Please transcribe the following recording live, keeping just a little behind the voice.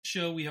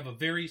show, we have a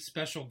very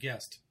special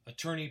guest,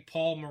 attorney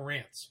Paul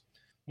Morantz.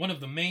 One of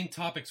the main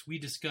topics we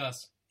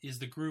discuss is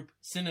the group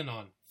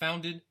Synanon,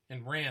 founded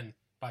and ran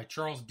by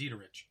Charles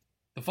Dieterich.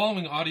 The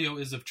following audio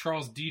is of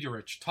Charles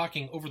Dieterich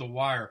talking over the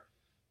wire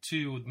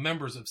to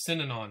members of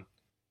Synanon,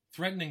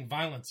 threatening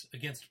violence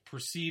against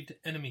perceived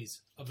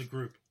enemies of the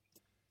group.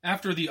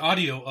 After the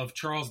audio of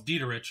Charles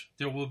Dieterich,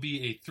 there will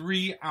be a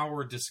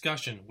 3-hour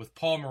discussion with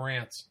Paul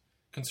Morantz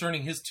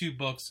concerning his 2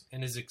 books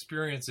and his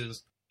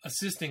experiences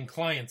assisting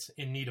clients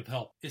in need of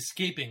help,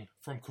 escaping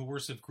from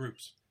coercive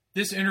groups.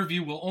 This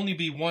interview will only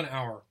be 1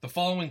 hour. The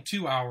following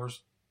 2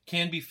 hours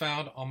can be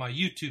found on my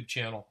YouTube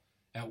channel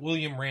at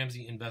William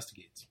Ramsey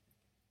Investigates.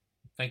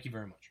 Thank you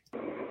very much.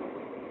 And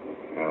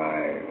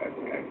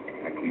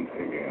I keep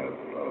thinking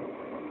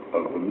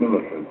of the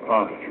militant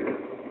posture.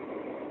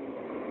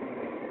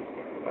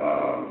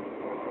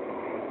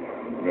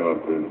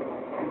 Militant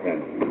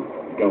defensive,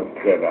 don't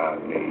tread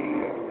on me,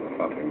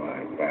 something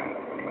like that.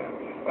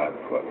 And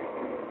that's what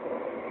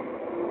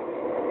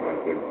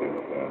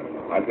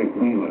I think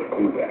we must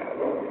do that.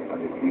 I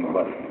think we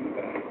must do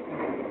that.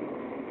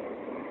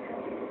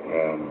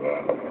 And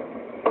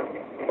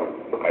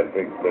I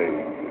think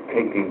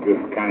taking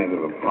this kind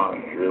of a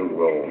posture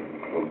will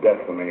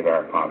decimate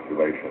our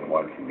population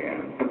once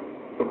again.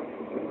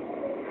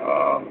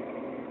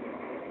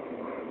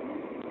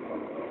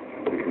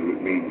 Because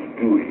it means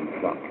doing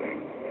something,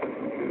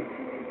 which is,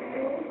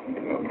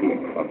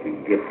 doing something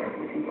different,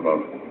 which is the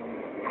most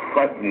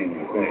frightening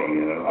thing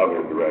in an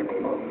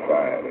other-directed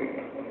society,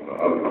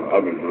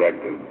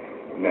 other-directed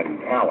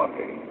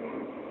mentality,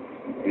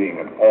 being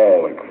at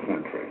all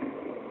eccentric.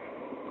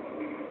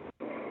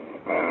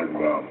 And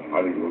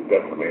I think it will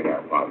decimate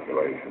our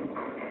population,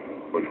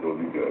 which will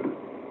be good.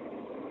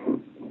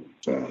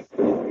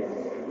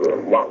 There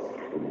are lots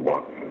of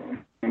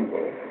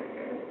people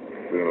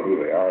who don't know who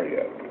they are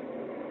yet.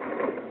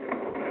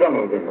 Some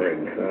of them are in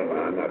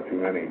Synanon, not too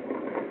many,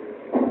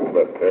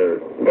 but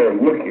they're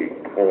looking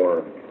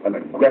for an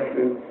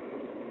aggressive,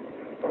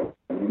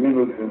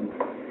 militant,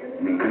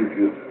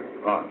 religious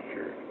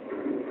posture,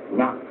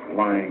 not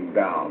lying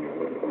down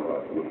with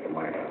the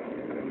mind,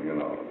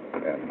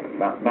 and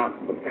not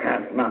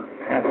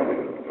passive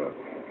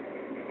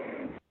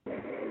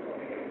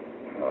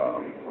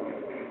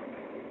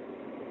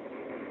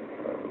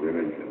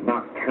religion,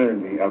 not turn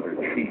the other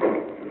cheek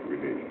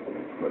religion,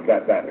 but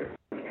that is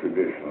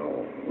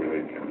traditional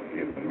religion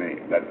in the main.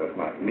 That does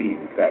not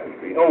mean that is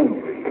the only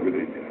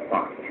religious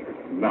posture.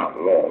 Not at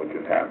all. It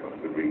just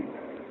happens to be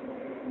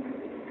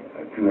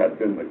to have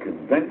been the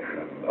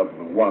convention of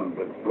the one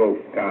that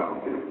broke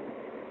down.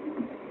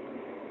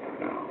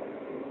 Now,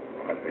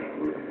 I think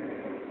we're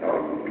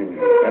in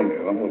the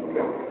pendulum.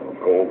 We'll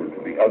go over to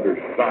the other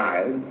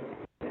side,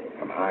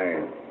 and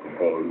I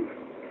propose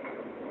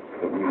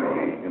that we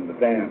be in the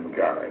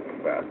vanguard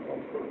of that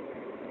movement.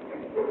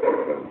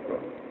 Because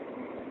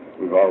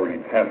we've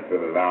already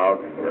tested it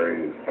out in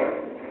various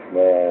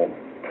small,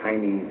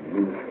 tiny,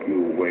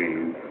 minuscule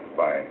ways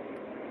by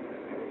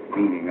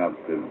beating up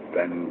the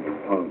Vancouver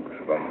punks,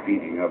 by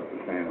beating up the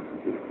San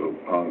Francisco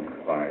punks,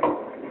 by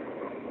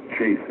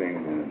chasing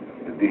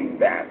the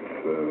dingbats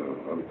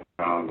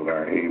around with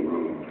our hay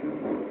roofs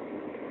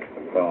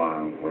and so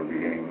on. We're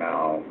beginning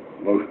now,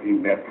 most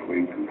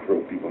ineptly, to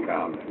throw people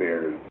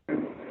downstairs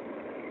in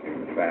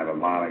Santa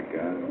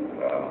Monica.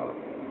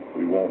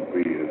 We won't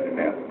be as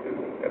inept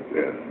at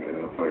this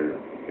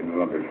in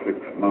another 6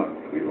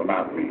 months. We will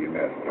not be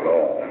inept at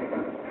all.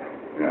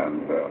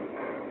 And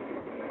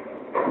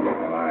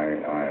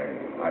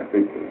I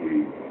think that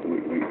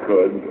we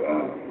could,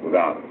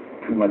 without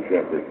too much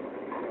effort,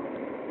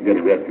 get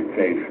a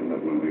reputation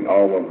that will be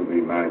all over the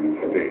United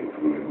States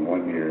within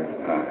 1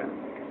 year's time.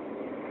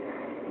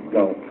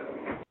 Don't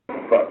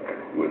fuck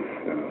with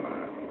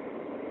Synanon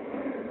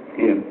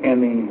in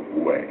any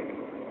way.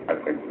 I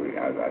think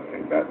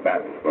that's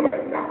what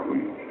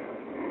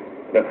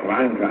that's what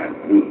I'm trying to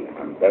do.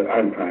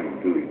 I'm trying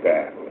to do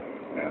that,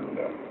 and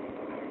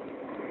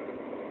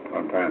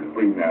I'm trying to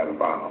bring that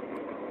about.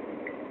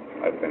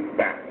 I think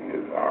that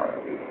is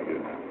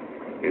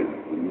is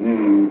the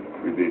new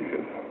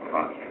religious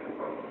posture.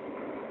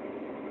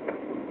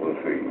 We'll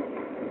see.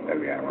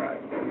 Maybe I'm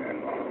right.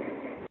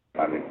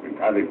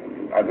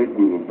 I think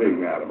we will bring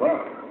that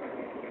about.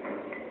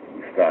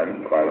 We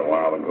started quite a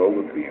while ago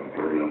with the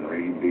Imperial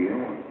Green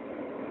Deal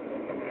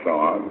and so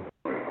on.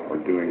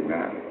 We're doing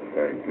that.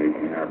 They're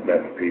taking our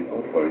best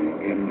people, putting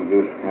them into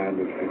this kind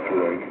of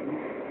situation.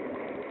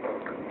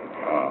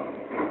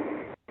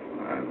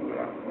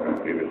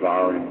 It is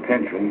our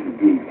intention to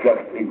do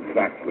just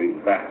exactly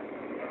that.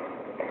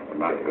 We're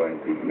not going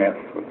to mess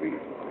with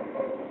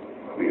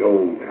the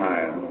old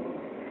time,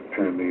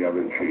 turn the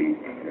other cheek,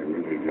 and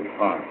religious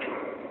posture.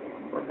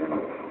 We're going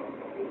to,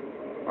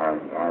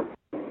 our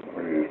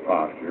religious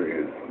posture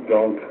is,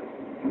 don't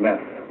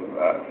mess with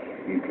us.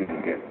 You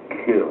can get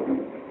killed,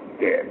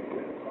 dead,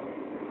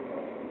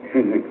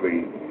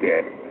 physically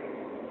dead.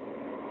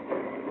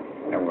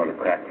 And we're going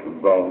to crack some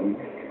bones.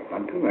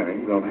 Not too many,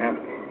 you don't have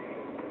to.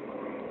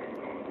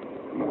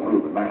 You've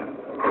proven that.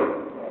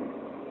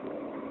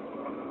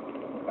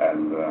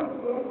 and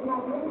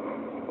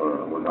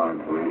we're going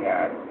to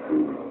react to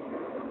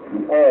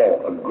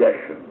all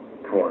aggression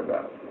toward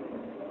us.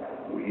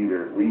 We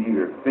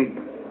either think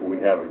we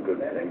have a good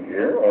thing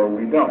here or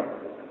we don't.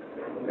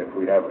 If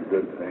we have a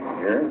good thing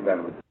here,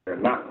 then we're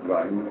not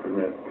going to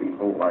permit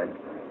people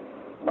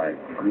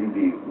like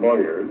greedy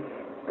lawyers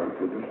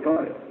to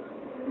destroy it.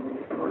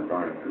 And we're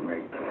going to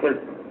make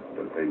certain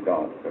that they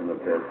don't and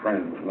that their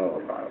friends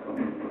know about them.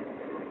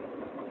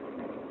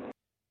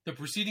 The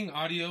preceding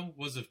audio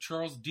was of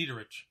Charles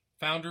Dieterich,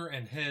 founder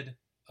and head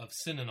of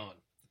Synanon.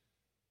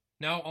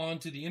 Now on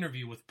to the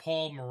interview with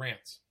Paul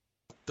Marantz.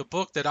 The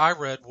book that I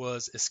read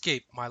was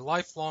Escape, My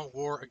Lifelong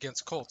War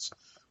Against Cults,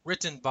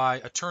 written by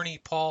attorney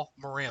Paul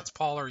Marantz.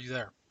 Paul, are you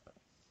there?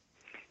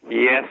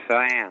 Yes,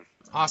 I am.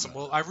 Awesome.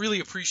 Well, I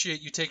really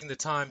appreciate you taking the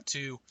time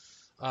to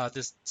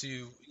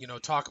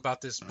talk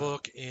about this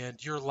book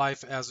and your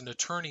life as an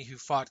attorney who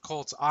fought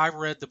cults. I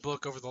read the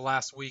book over the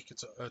last week.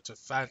 It's a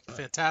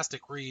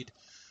fantastic read,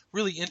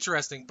 really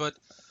interesting. But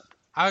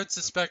I would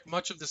suspect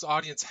much of this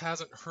audience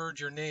hasn't heard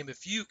your name.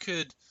 If you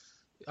could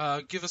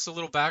give us a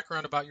little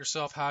background about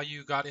yourself, how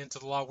you got into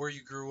the law, where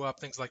you grew up,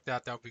 things like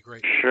that, that would be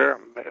great. Sure.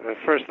 But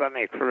first, let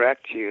me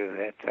correct you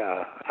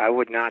that I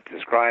would not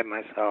describe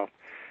myself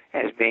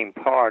as being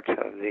part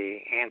of the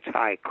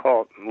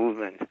anti-cult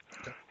movement.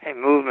 Okay. A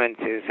movement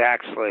is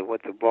actually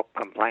what the book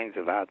complains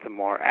about, the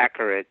more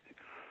accurate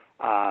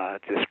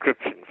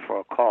description for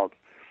a cult.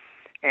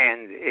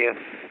 And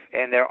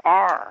there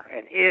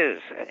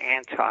is an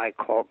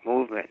anti-cult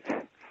movement,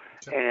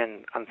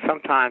 okay. and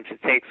sometimes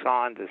it takes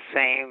on the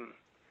same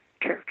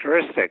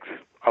characteristics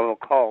of a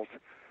cult,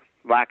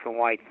 black and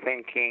white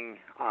thinking,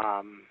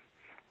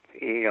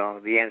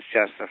 the ends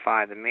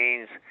justify the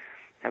means,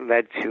 and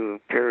led to a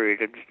period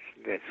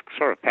that's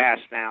sort of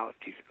past now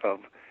of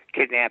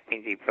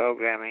kidnapping,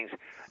 deprogrammings,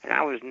 and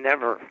I was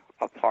never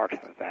a part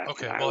of that.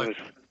 Okay, I was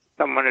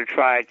someone who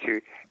tried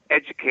to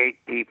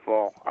educate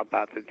people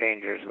about the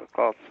dangers of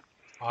cults.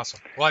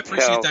 Awesome. Well, I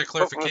appreciate that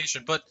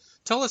clarification, but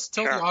tell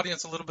the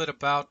audience a little bit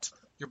about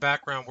your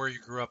background, where you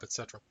grew up,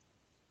 etc.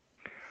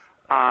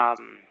 I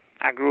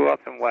grew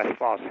up in West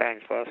Los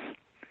Angeles.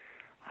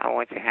 I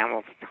went to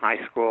Hamilton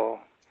High School.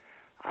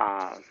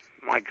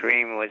 My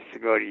dream was to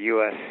go to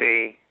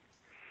USC.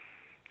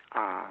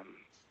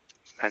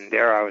 And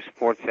there I was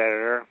sports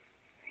editor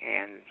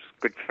and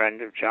good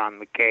friend of John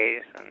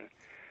McKay's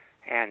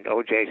and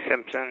O.J.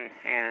 Simpson,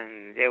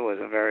 and it was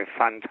a very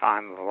fun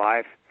time of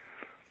life.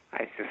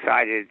 I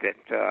decided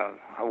that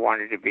I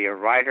wanted to be a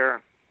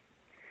writer,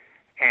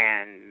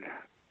 and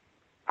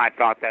I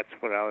thought that's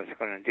what I was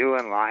going to do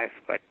in life,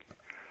 but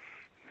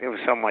it was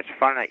so much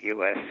fun at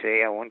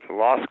USC. I went to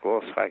law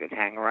school so I could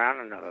hang around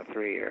another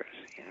 3 years,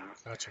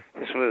 Gotcha.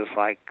 This was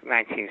like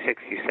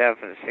 1967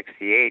 to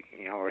 68,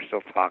 we're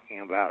still talking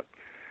about,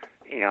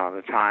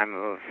 the time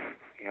of,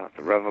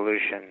 the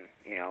revolution,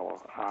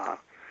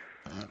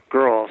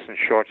 girls in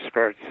short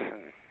skirts,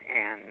 and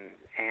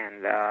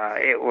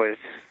it was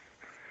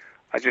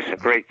just a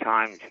great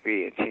time to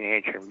be a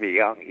teenager and be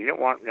young. You didn't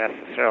want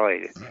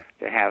necessarily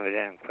to have it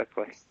in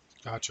quickly.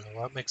 Gotcha.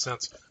 Well, that makes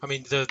sense. I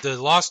mean, the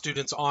law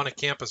students on a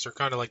campus are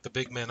kind of like the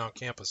big men on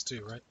campus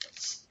too, right?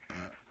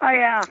 Oh,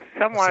 yeah,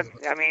 somewhat.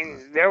 I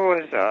mean, there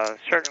was a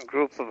certain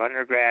group of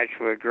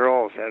undergraduate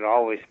girls that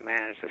always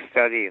managed to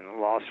study in the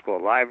law school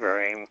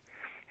library, and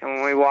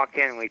when we walked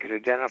in, we could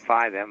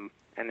identify them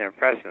and their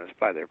presence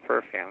by their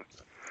perfume.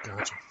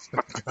 Gotcha.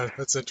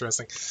 That's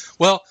interesting.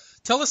 Well,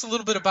 tell us a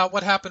little bit about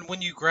what happened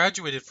when you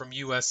graduated from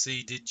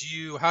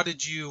USC. How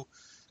did you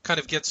kind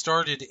of get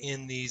started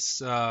in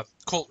these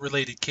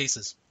cult-related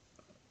cases?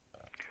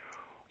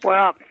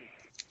 Well,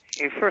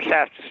 you first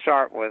have to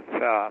start with,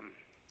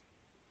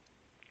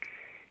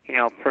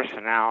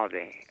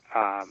 personality.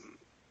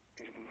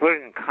 Put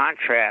it in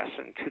contrast,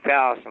 in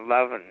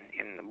 2011,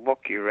 in the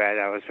book you read,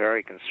 I was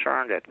very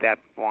concerned at that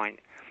point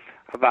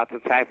about the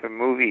type of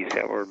movies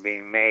that were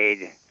being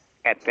made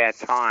at that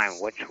time,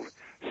 which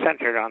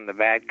centered on the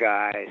bad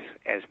guys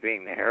as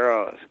being the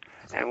heroes,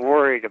 and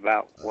worried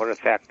about what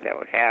effect that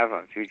would have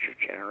on future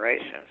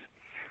generations.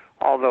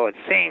 Although it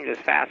seemed as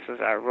fast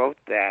as I wrote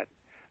that,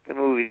 the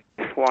movie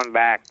swung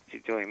back to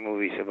doing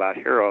movies about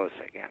heroes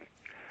again.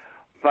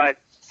 But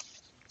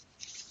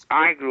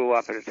I grew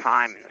up at a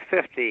time in the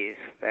 50s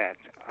that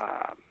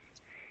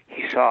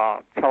he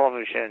saw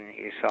television,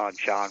 he saw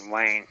John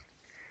Wayne.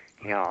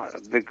 A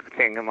big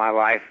thing in my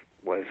life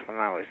was when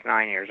I was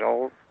 9 years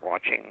old,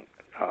 watching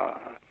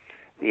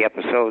the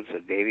episodes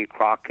of Davy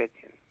Crockett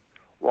and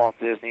Walt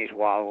Disney's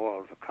Wild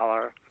World of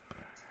Color.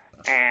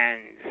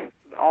 And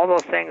all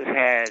those things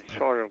had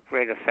sort of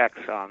great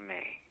effects on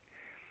me.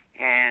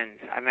 And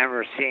I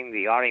remember seeing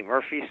the Audie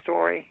Murphy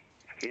story.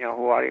 If you know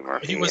who Audie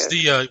Murphy is. He was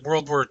the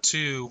World War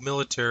II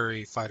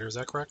military fighter, is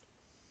that correct?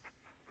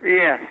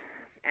 Yes.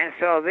 And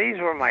so these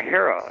were my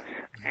heroes.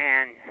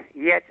 And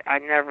yet I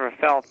never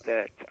felt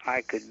that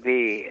I could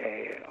be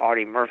a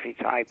Audie Murphy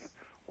type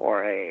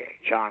or a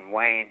John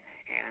Wayne.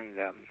 And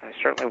I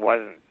certainly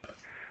wasn't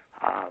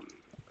a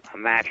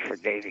match for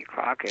Davy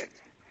Crockett.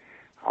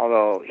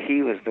 although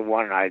he was the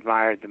one I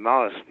admired the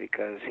most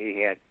because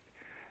he had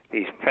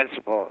these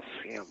principles,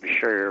 be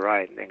sure you're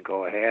right and then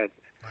go ahead.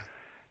 Right.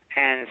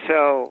 And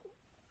so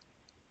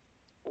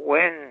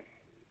when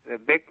the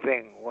big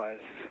thing was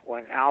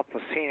when Al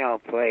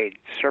Pacino played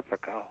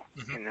Serpico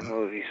in the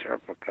movie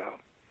Serpico.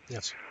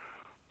 Yes.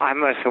 I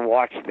must have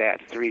watched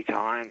that 3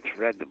 times,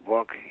 read the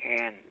book,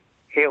 and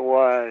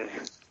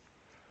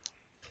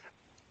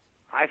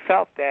I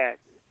felt that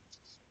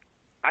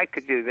I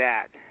could do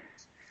that,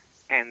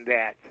 and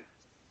that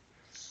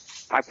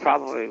I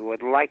probably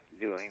would like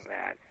doing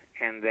that,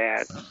 and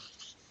that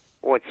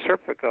what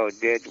Serpico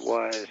did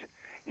was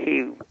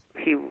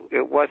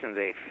it wasn't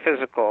a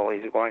physical,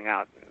 he's going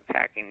out and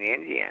attacking the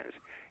Indians.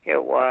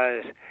 It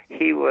was,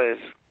 he was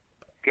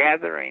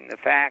gathering the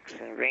facts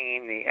and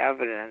bringing the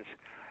evidence,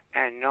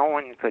 and no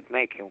one could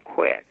make him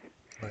quit,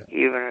 right.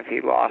 Even if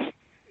he lost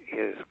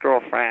his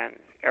girlfriend,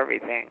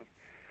 everything,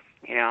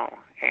 and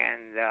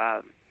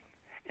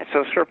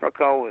so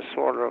Serpico was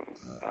sort of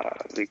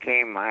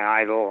became my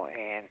idol,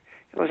 and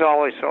it was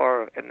always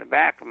sort of in the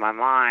back of my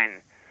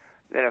mind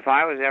that if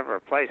I was ever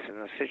placed in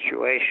a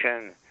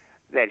situation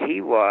that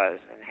he was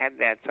and had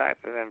that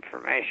type of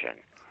information,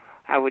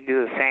 I would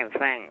do the same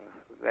thing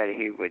that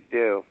he would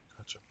do.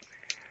 Gotcha.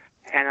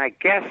 And I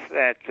guess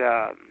that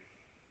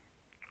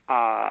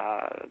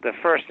the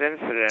first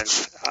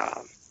incident,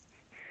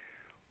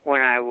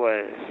 when I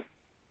was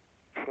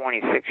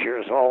 26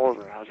 years old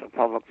and I was a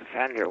public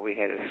defender, we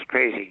had this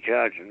crazy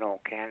judge, Noel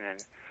Cannon,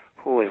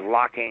 who was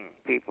locking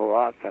people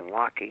up and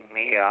locking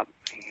me up.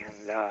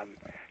 And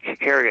she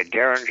carried a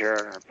Derringer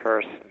in her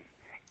purse,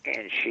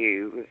 and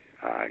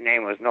her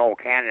name was Noel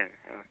Cannon.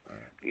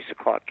 We used to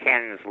call it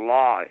Cannon's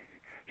Law.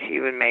 She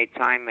even made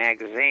Time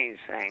magazine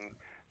saying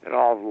that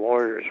all the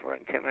lawyers were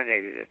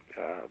intimidated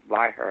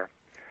by her.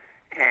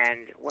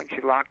 And when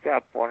she locked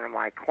up one of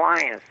my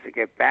clients to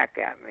get back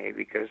at me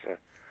because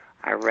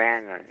I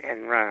ran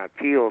an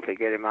appeal to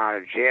get him out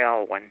of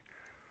jail when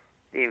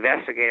the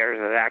investigators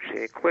had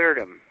actually cleared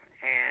him,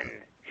 and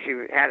she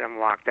had him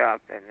locked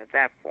up. And at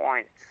that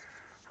point,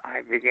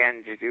 I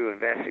began to do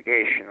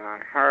investigation on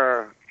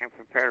her and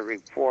prepare a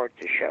report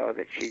to show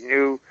that she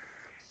knew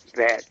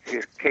that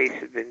his case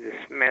had been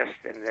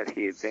dismissed and that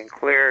he had been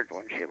cleared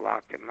when she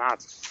locked him up.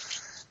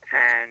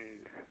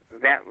 And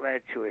that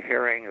led to a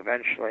hearing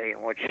eventually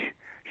in which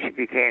she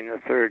became the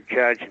 3rd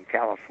judge in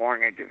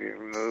California to be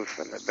removed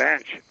from the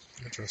bench.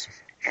 Interesting.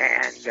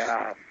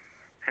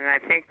 And I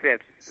think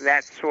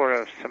that sort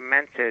of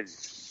cemented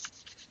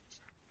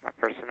my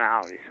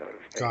personality, so to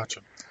speak.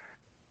 Gotcha.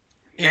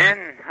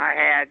 Then I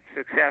had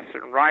success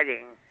in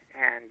writing,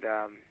 and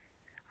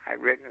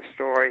I'd written a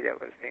story that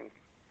was being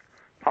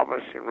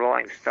published in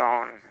Rolling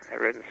Stone. I'd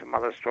written some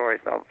other stories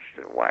published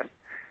in West.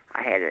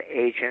 I had an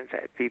agent,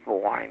 I had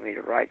people wanting me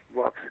to write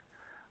books.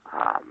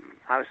 I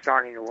was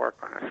starting to work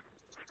on a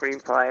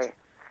screenplay,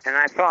 and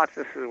I thought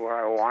this is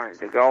where I wanted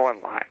to go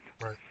in life.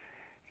 Right.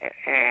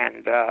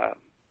 And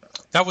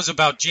that was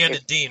about Jan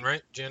and Dean,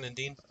 right? Jan and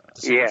Dean?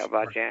 Yeah,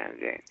 about right. Jan and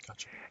Dean.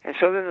 Gotcha. And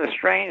so then the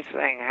strange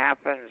thing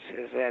happens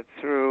is that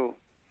through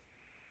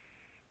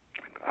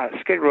a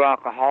Skid Row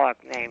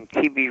alcoholic named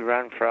T.B.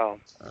 Renfro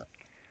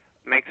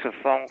makes a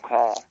phone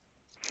call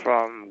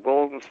from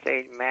Golden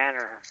State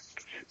Manor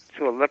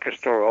to a liquor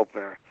store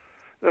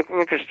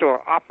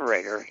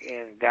operator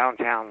in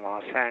downtown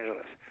Los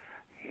Angeles.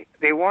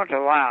 They weren't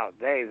allowed,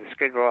 the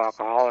Skid Row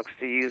alcoholics,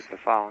 to use the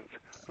phones,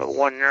 but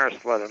one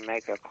nurse let them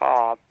make a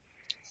call,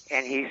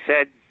 and he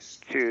said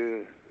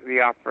to the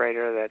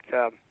operator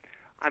that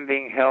I'm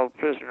being held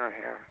prisoner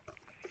here.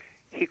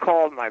 He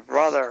called my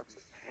brother,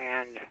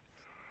 and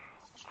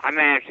I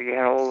managed to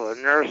get hold of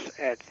a nurse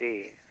at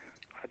the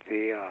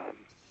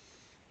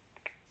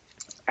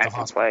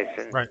place,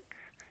 and right.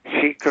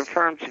 She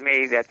confirmed to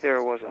me that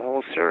there was a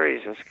whole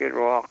series of Skid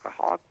Row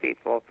alcoholic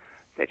people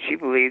that she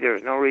believed there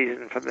was no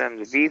reason for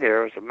them to be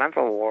there. It was a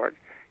mental ward,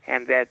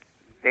 and that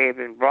they had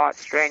been brought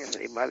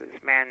strangely by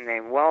this man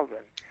named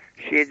Weldon.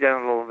 She had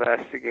done a little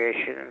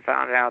investigation and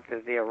found out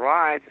that they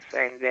arrived the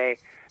same day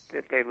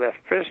that they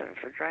left prison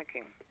for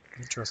drinking.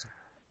 Interesting.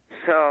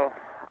 So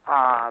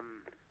I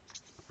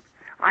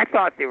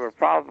thought they were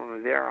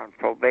probably there on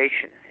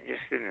probation. I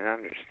just didn't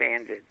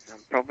understand it. On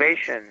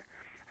probation,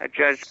 a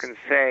judge can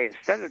say,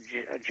 instead of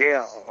a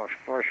jail or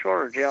for a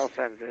shorter jail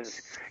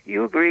sentence,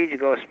 you agree to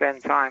go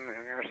spend time in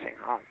a nursing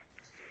home.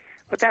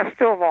 But that's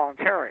still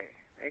voluntary.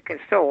 They can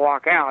still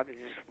walk out. It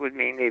just would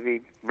mean they'd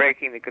be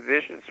breaking the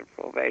conditions of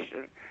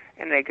probation,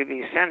 and they could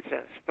be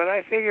sentenced. But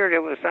I figured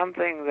it was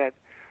something that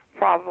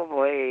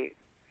probably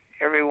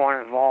everyone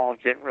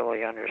involved didn't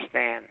really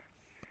understand.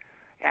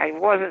 I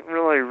wasn't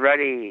really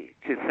ready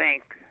to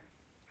think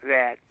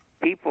that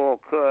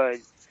people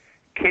could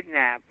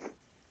kidnap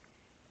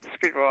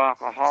Skid Row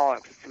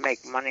alcoholics to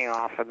make money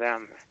off of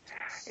them.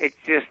 It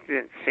just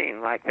didn't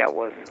seem like that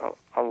was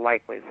a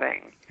likely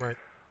thing. Right.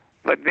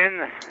 But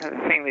then the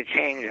thing that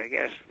changed, I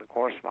guess, the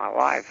course of my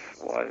life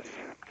was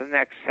the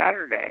next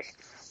Saturday,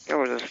 there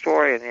was a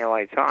story in the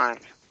LA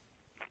Times.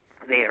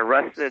 They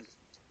arrested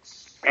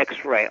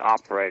X-ray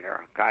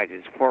operator, a guy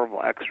that does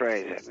portable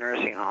X-rays at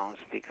nursing homes,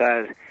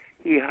 because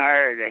he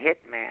hired a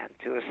hitman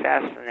to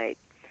assassinate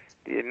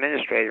the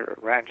administrator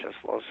of Ranchos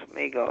Los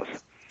Amigos.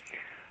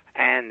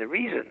 And the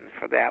reason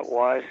for that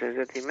is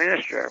that the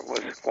administrator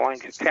was going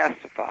to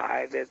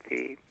testify that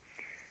the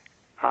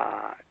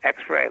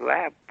X-ray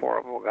lab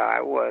portable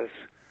guy was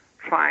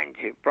trying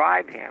to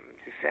bribe him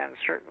to send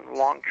certain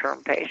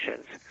long-term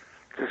patients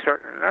to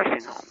certain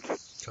nursing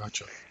homes.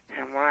 Gotcha.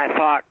 And when I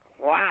thought,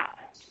 wow,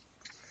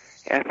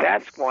 if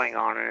that's going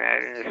on in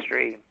that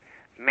industry,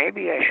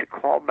 maybe I should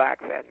call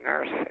back that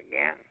nurse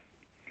again.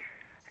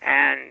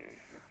 And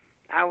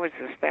I would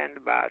spend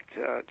about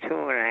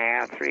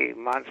 2.5, 3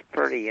 months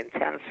pretty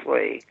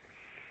intensely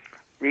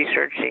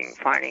researching,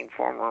 finding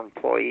former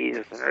employees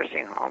of the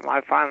nursing home.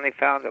 I finally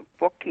found a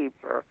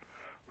bookkeeper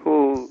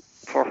who,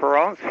 for her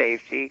own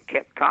safety,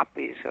 kept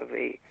copies of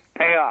the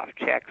payoff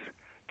checks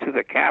to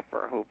the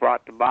capper who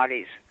brought the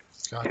bodies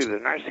to the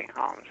nursing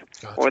homes,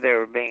 where they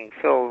were being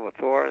filled with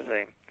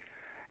Thorazine.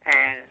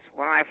 And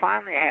when I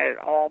finally had it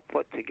all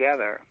put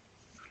together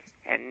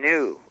and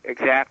knew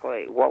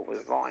exactly what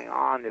was going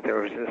on, that there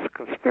was this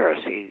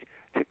conspiracy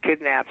to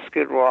kidnap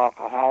Skid Row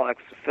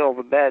alcoholics to fill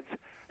the beds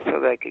so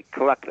they could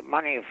collect the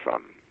money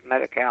from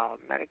Medi-Cal,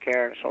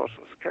 Medicare, and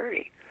Social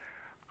Security,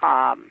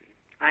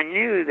 I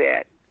knew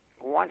that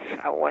once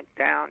I went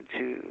down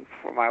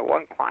for my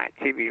one client,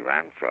 T.B.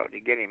 Renfro, to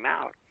get him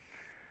out,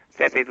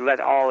 that they'd let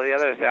all the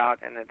others out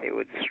and that they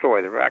would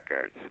destroy the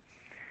records.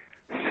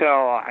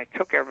 So I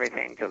took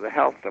everything to the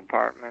health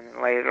department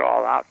and laid it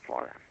all out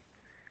for them.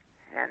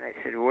 And they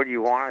said, what do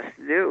you want us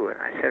to do?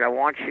 And I said, I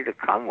want you to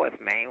come with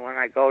me when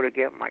I go to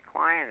get my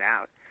client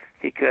out,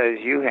 because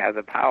you have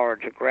the power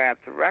to grab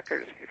the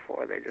records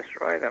before they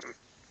destroy them.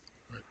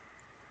 Right.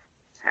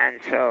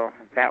 And so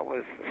that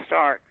was the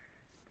start.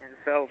 And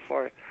so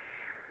for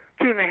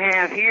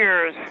 2.5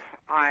 years,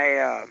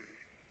 I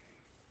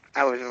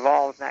was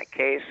involved in that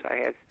case. I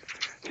had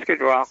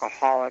Skid Row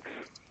alcoholics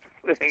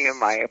living in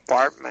my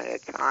apartment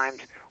at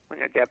times when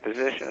their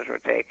depositions were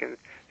taken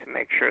to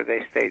make sure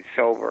they stayed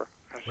sober.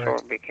 I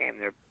sort of became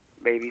their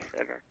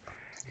babysitter.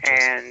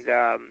 And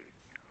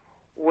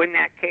when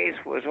that case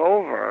was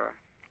over,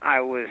 I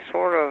was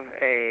sort of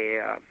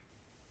a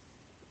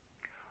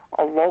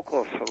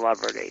local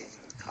celebrity,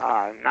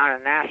 not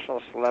a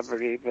national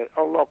celebrity, but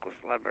a local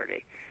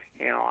celebrity.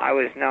 You know, I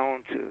was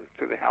known to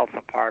the health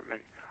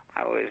department.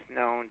 I was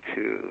known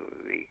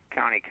to the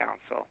county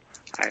council.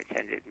 I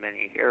attended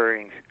many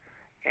hearings.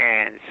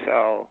 And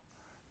so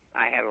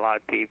I had a lot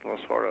of people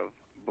sort of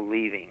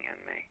believing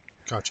in me.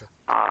 Gotcha.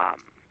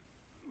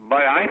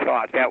 But I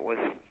thought that was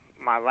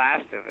my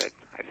last of it.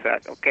 I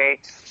thought, okay,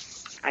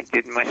 I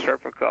did my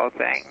Serpico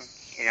thing.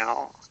 You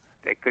know,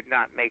 they could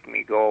not make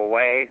me go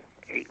away.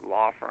 8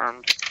 law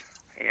firms.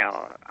 You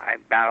know, I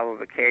battled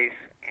the case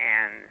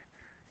and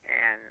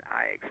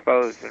I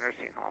exposed the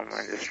nursing home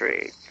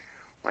industry.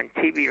 When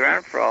T.B.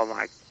 Renfro,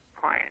 my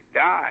client,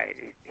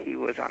 died, he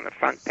was on the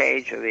front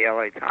page of the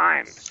LA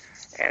Times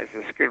as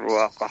the Skid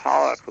Row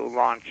alcoholic who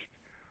launched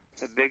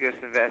the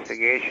biggest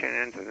investigation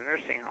into the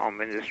nursing home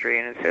industry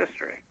in its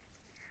history.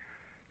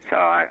 So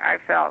I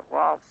felt,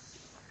 well,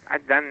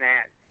 I've done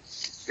that,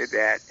 did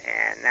that,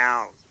 and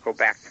now go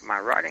back to my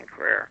writing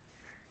career.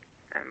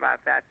 And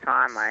about that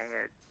time, I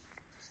had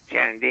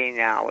Jen and Dean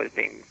now was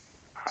being,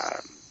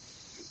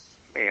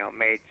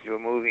 made to a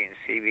movie in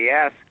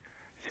CBS.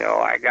 So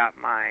I got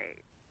my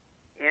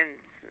in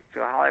to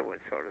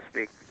Hollywood, so to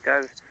speak,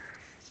 because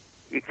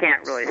you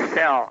can't really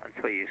sell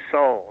until you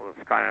sold.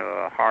 It's kind of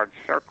a hard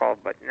circle,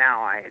 but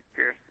now I had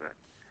pierced it.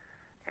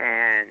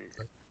 And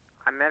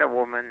I met a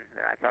woman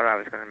that I thought I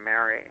was going to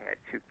marry, had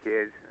 2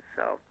 kids,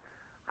 so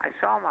I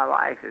saw my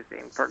life as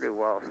being pretty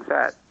well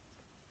set,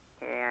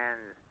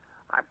 and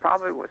I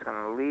probably was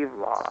going to leave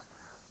law.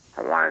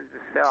 I wanted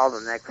to sell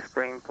the next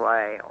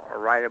screenplay or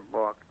write a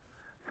book,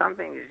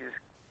 something to just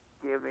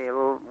give me a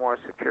little more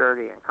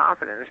security and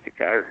confidence,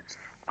 because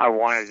I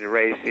wanted to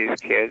raise these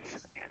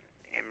kids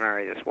and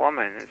marry this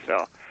woman, and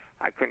so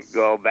I couldn't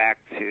go back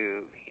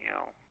to,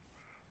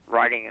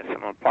 writing in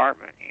some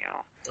apartment,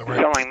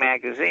 selling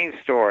magazine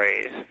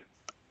stories,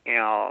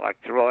 like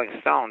the Rolling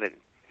Stone that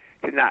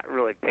did not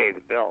really pay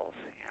the bills,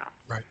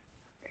 Right.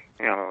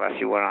 Unless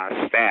you went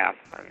on staff,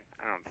 and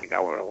I don't think I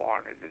would have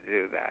wanted to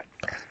do that.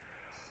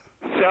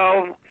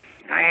 So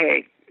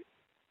I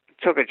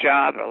took a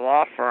job at a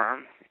law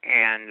firm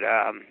and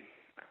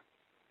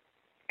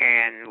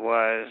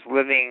was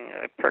living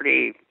a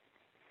pretty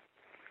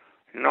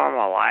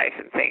normal life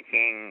and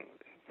thinking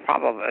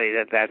probably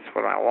that that's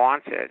what I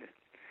wanted.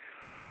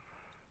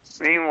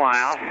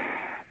 Meanwhile,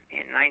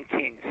 in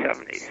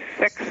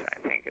 1976, I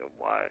think it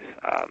was,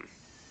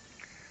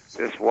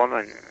 this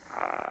woman,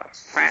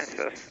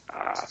 Frances,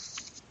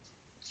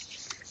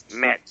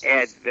 met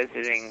Ed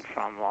visiting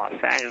from Los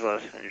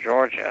Angeles and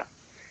Georgia.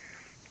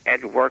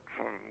 Ed worked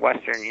from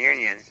Western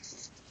Union.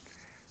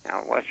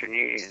 Now, Western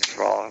Union,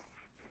 for all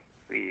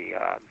the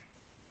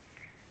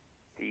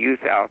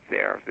youth out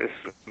there, this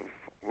was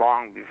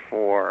long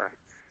before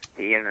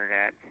the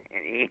internet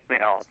and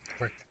email.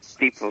 Right.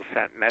 People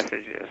sent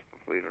messages,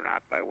 believe it or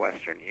not, by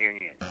Western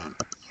Union.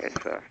 It's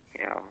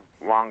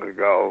long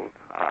ago,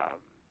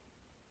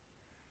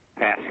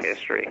 past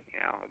history.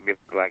 It'd be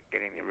like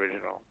getting the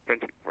original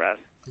printing press.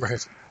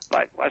 Right.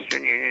 But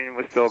Western Union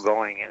was still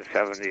going in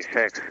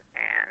 '76,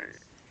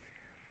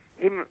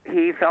 and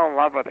he fell in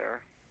love with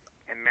her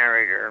and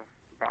married her,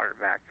 brought her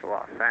back to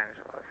Los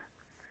Angeles.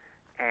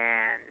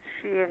 And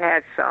she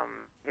had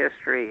some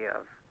history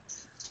of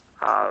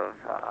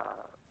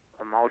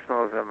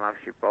emotionalism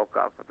after she broke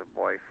up with a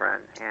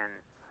boyfriend,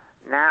 and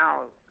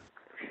now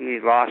she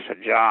lost a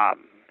job,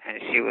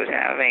 and she was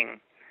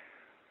having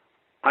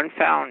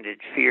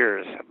unfounded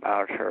fears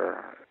about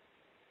her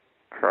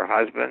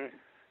husband,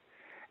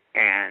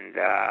 and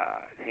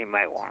he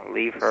might want to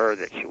leave her,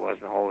 that she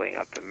wasn't holding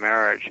up the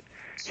marriage.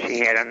 She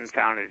had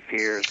unfounded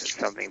fears that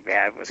something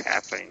bad was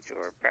happening to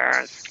her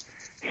parents.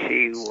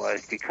 She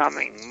was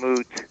becoming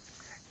moot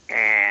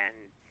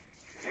and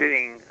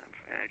sitting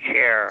in a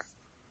chair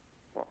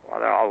while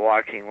they're all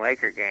watching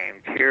Laker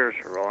game. Tears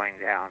were rolling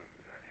down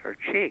her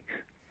cheeks.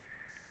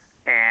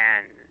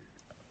 And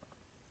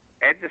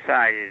Ed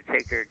decided to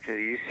take her to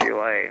the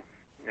UCLA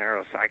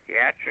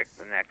neuropsychiatric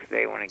the next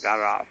day when he got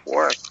off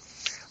work.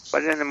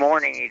 But in the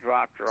morning, he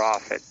dropped her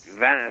off at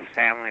Venice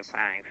Family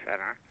Planning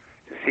Center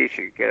to see if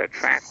she could get a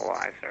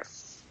tranquilizer.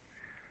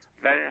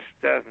 Venice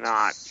does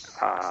not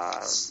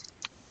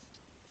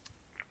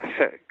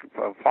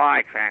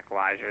apply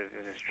tranquilizers.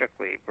 This is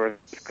strictly birth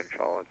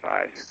control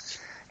advice.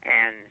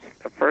 And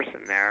the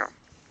person there,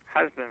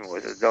 husband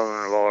was a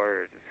donor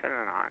lawyer to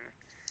Synanon,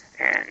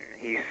 and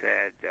she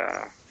said,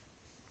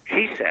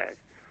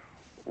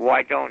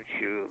 why don't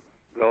you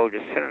go to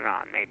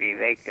Synanon? Maybe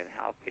they can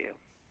help you.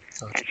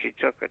 And she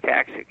took a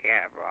taxi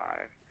cab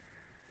ride.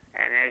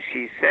 And as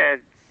she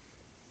said,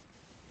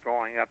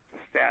 going up the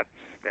steps,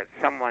 that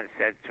someone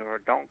said to her,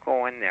 don't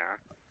go in there,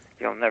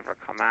 you'll never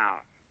come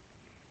out.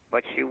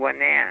 But she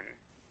went in,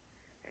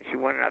 and she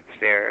went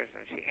upstairs,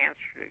 and she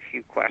answered a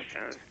few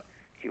questions.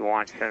 Do you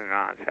want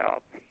Synanon's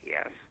help?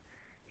 Yes.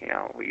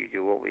 Will you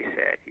do what we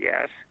said?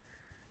 Yes.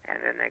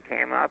 And then they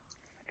came up,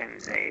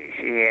 and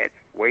she had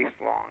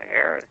waist-long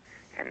hair,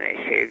 and they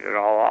shaved it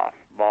all off,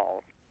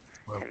 bald.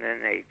 Wow. And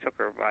then they took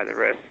her by the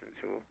wrist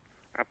into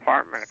an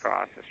apartment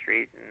across the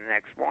street, and the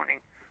next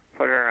morning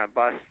put her in a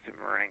bus to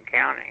Marin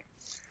County.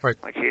 Right.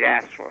 When she'd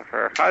ask for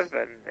her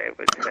husband, they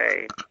would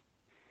say,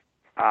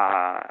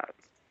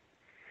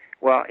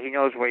 well, he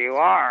knows where you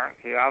are.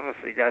 He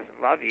obviously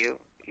doesn't love you.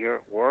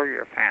 We're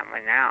your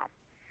family now.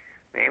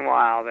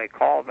 Meanwhile, they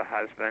called the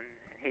husband,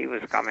 and he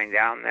was coming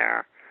down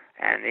there,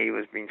 and he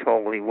was being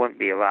told he wouldn't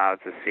be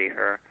allowed to see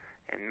her,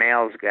 and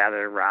males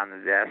gathered around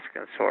the desk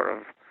and sort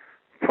of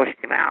pushed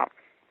him out.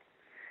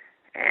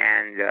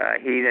 And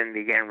he then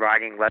began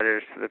writing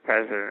letters to the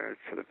president,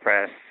 to the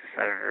press, to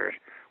senators,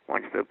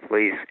 went to the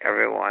police,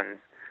 everyone,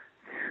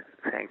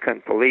 and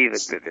couldn't believe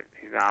it that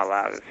he's not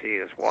allowed to see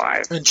his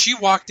wife. And she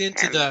walked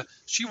into the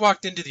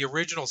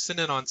original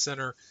Synanon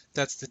Center.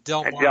 That's the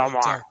Del Mar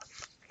Hotel.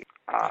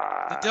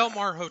 The Del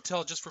Mar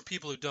Hotel, just for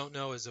people who don't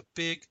know, is a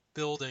big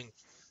building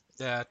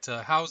that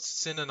housed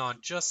Synanon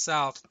just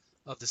south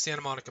of the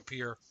Santa Monica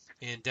Pier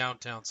in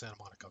downtown Santa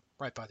Monica,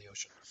 right by the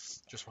ocean.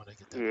 Just wanted to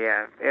get that.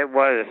 Yeah, it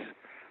was,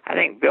 I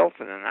think, built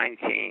in the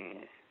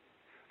 1920s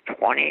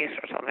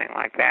or something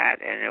like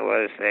that, and it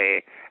was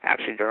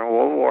actually during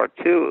World War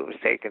II, it was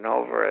taken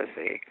over as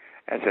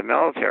a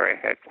military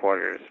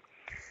headquarters.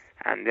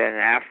 And then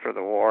after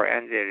the war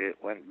ended,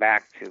 it went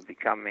back to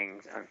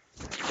becoming an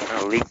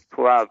elite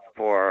club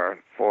for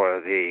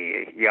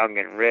the young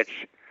and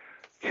rich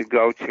to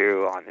go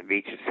to on the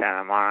beach of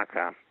Santa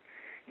Monica.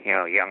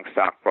 Young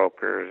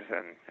stockbrokers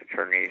and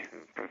attorneys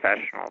and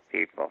professional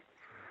people.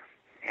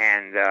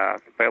 And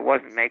but it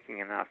wasn't making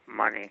enough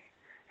money,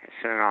 and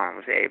Synanon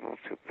was able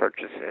to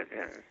purchase it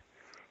in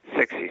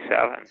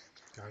 '67.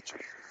 Gotcha.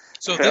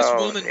 So this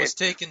woman was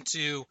taken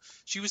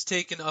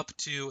up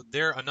to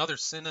another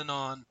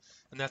Synanon,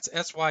 and that's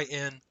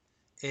Synanon.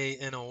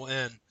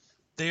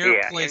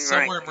 Their place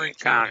somewhere in Marin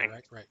County.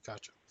 Right,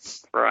 gotcha.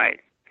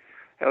 Right.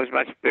 It was a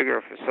much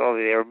bigger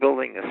facility. They were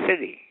building a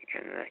city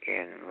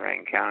in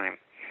Marin County.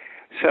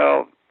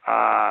 So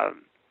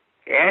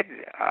Ed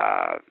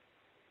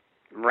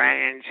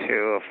ran into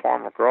a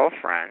former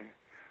girlfriend,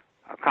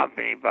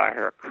 accompanied by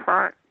her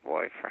current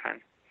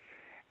boyfriend,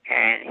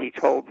 and he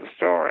told the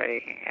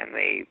story. And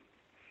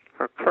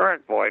her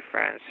current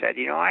boyfriend said,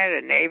 I had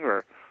a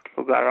neighbor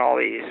who got all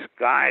these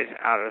guys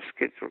out of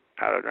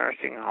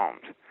nursing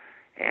homes,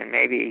 and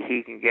maybe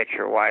he can get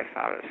your wife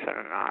out of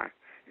Synanon,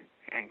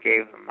 and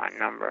gave him my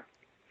number.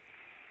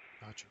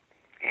 Gotcha.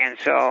 And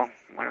so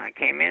when I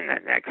came in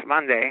that next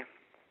Monday,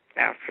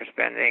 after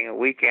spending a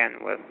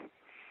weekend with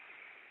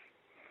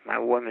my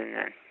woman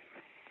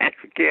and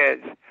the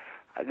kids,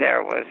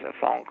 there was a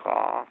phone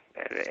call.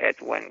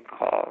 Edwin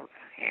called,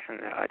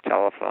 and I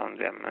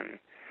telephoned him, and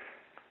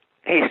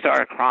he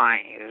started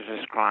crying. He was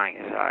just crying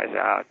his eyes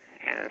out.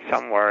 And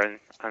somewhere in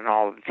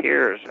all the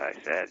tears, I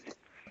said,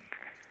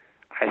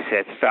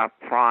 stop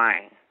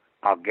crying.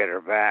 I'll get her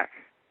back.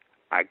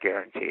 I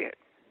guarantee it.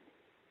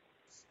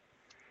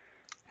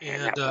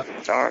 And that was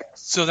the start.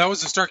 So that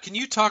was the start. Can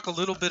you talk a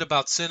little bit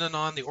about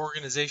Synanon, the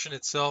organization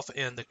itself,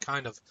 and the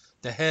kind of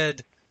the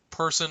head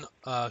person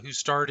who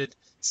started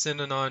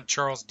Synanon,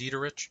 Charles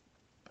Dieterich?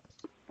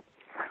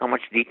 How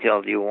much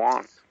detail do you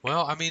want?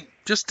 Well, I mean,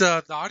 just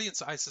the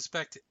audience, I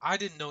suspect, I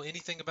didn't know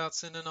anything about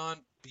Synanon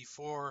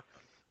before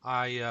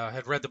I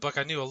had read the book.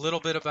 I knew a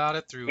little bit about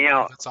it through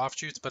its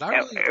offshoots, but I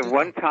really at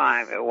one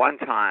time,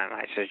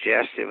 I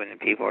suggested when the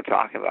people were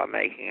talking about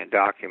making a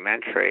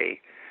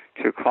documentary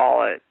to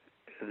call it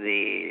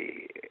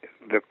the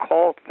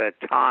cult that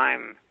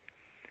time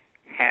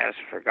has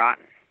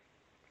forgotten.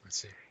 I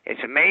see.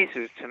 It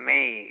amazes to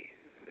me.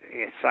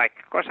 It's like,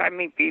 of course, I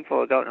meet people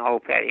who don't know who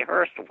Patty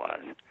Hearst was,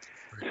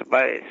 so,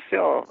 but it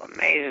still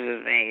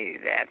amazes me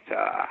that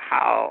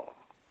how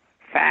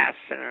fast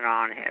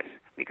Synanon has,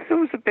 because it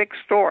was a big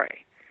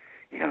story.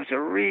 It was a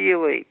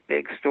really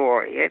big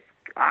story. It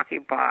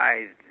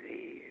occupied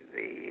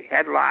the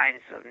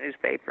headlines of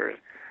newspapers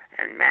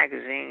and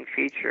magazine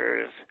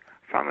features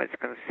from its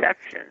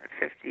conception,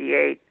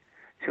 1958,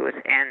 to its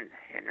end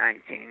in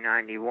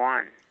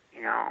 1991.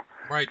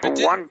 Right, for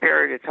one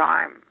period of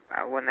time,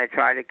 when they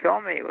tried to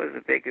kill me, it was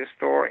the biggest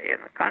story in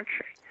the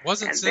country.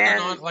 Wasn't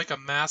Synanon like a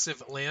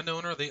massive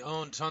landowner? They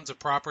owned tons of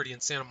property in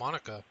Santa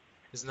Monica.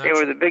 Isn't that They true?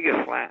 were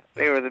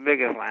the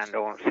biggest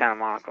landowner, Santa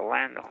Monica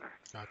landowner.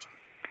 Gotcha.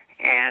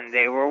 And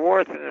they were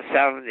worth in the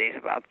 70s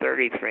about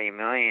 $33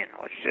 million,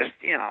 which just,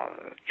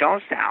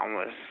 Jonestown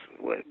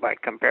was by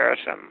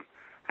comparison,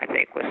 I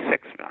think, was $6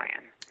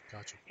 million.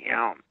 Gotcha.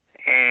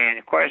 And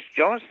of course,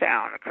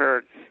 Jonestown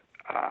occurred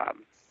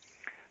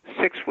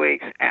 6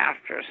 weeks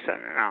after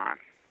Synanon.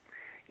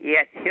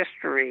 Yet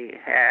history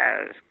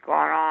has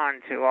gone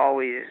on to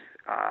always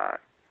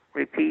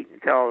repeat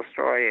and tell the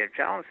story of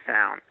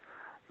Jonestown.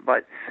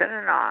 But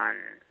Synanon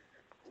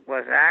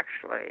was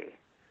actually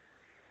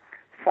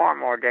far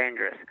more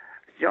dangerous.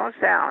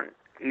 Jonestown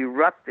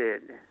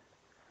erupted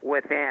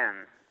within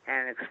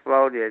and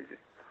exploded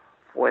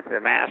with a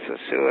massive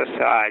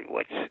suicide,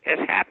 which has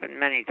happened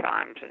many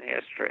times in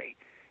history.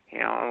 It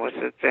was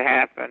to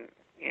happen,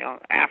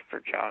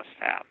 after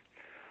Jonestown.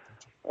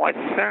 What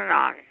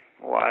Synanon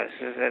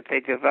is that they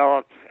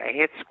developed a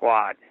hit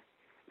squad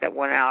that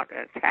went out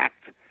and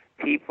attacked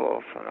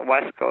people from the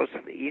West Coast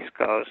to the East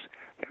Coast.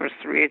 There was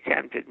 3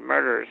 attempted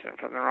murders, and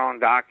from their own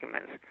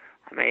documents,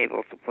 I'm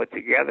able to put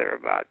together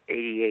about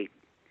 88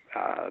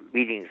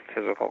 beatings,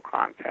 physical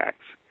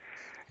contacts.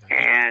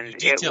 And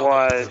it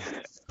was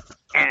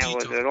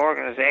an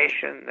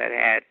organization that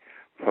had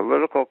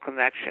political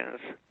connections.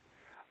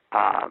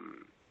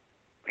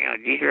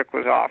 Dietrich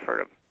was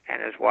offered,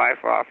 and his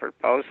wife were offered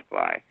posts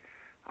by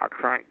our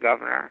current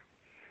governor.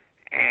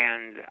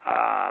 And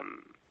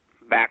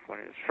back when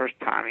his first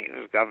time he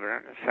was governor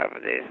in the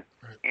 70s.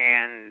 Right.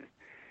 And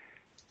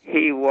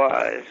he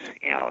was,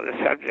 the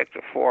subject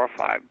of 4 or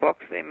 5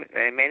 books. They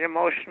made a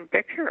motion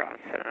picture on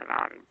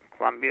Synanon,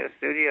 Columbia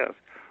Studios,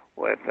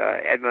 with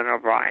Edmund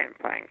O'Brien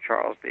playing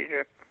Charles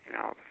Dietrich,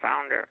 the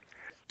founder.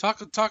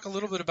 Talk a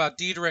little bit about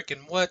Dietrich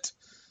and what,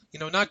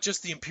 not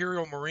just the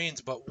Imperial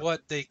Marines, but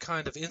what they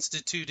kind of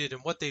instituted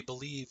and what they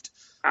believed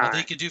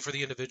they could do for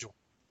the individual.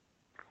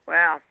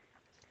 Well,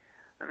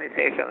 let me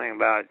say something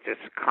about,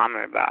 just a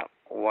comment about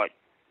what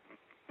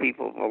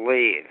people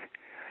believe.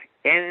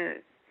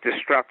 In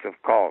destructive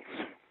cults,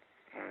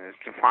 and it's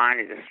defined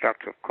a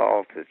destructive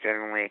cult as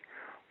generally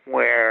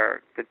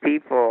where the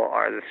people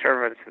are the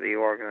servants of the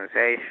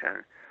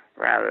organization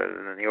rather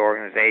than the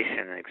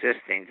organization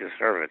existing to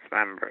serve its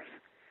members.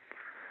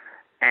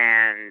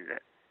 And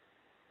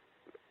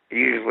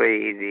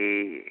usually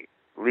the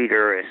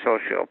leader is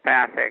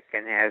sociopathic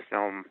and has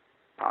no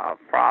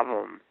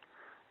problem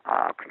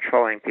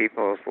controlling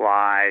people's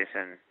lives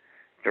and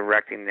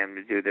directing them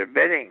to do their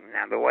bidding.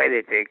 Now, the way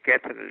that they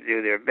get them to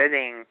do their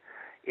bidding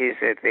is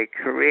that they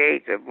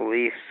create a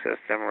belief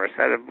system or a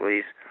set of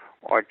beliefs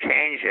or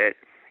change it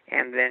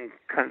and then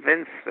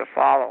convince the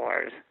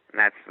followers, and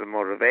that's the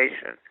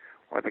motivation,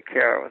 or the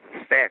carrot with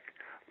the stick.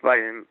 But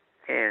in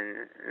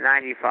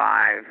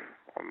 95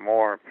 or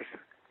more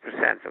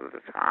percent of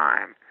the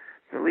time,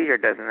 the leader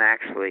doesn't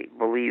actually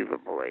believe the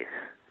beliefs.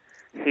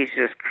 He's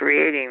just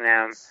creating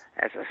them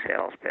as a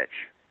sales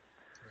pitch.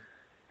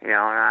 And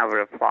I would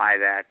apply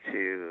that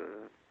to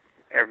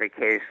every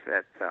case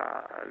that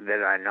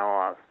I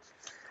know of.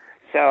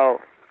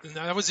 So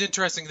that was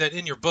interesting that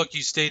in your book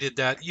you stated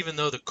that even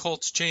though the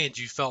cults changed,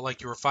 you felt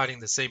like you were fighting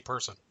the same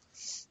person.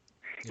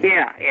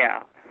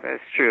 Yeah,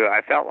 that's true.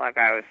 I felt like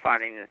I was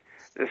fighting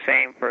the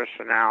same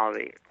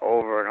personality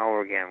over and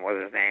over again,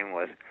 whether his name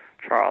was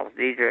Charles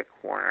Dietrich,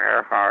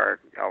 Werner Erhard,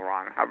 L.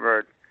 Ron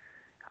Hubbard.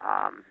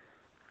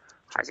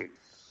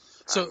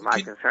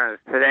 My concerns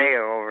today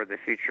are over the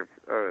future,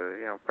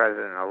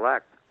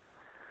 president-elect.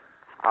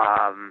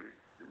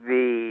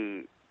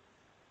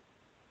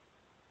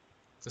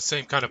 The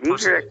same kind of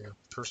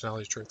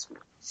personality traits.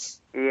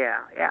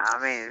 Yeah. I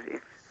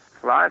mean,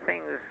 a lot of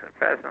things the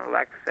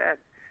president-elect said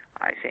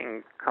I've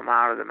seen come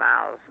out of the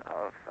mouths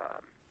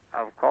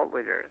of cult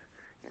leaders.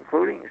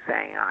 including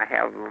saying, I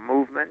have a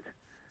movement,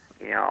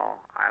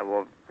 I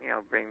will,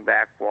 bring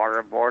back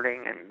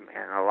waterboarding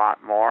and a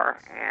lot more,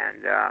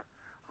 and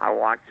I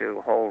want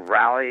to hold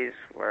rallies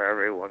where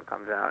everyone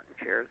comes out and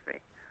cheers me.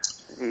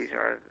 These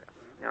are,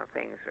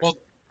 things that Well,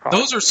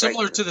 those are cause great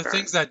similar to the concern.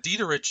 things that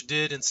Dieterich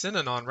did in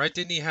Synanon, right?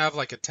 Didn't he have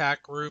like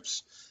attack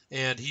groups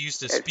and he used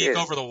to It, speak it,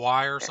 over the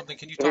wire or something?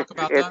 Can you it's, talk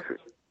about it's, that?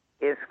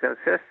 it's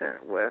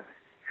consistent with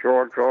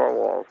George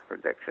Orwell's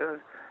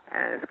predictions,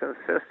 and it's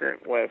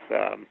consistent with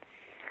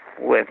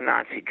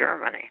Nazi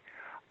Germany.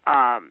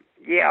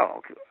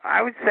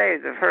 I would say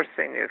the first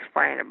thing to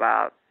explain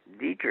about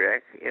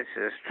Dietrich is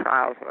his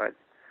childhood.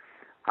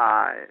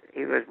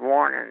 He was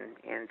born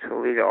in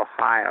Toledo,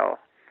 Ohio.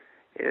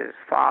 His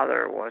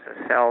father was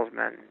a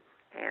salesman,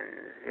 and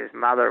his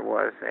mother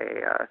was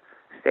a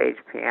stage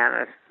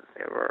pianist.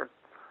 They were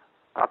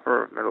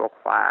upper middle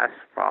class,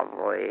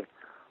 probably,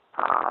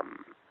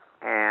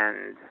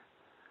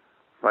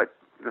 but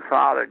the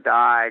father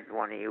died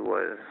when he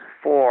was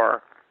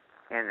 4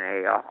 in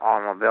a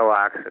automobile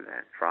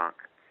accident, drunk.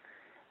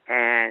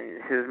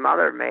 And his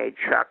mother made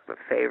Chuck the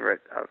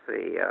favorite of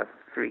the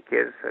 3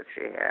 kids that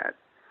she had,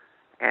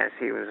 and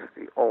she was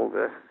the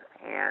oldest,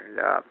 and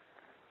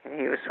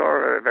he was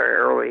sort of at a very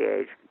early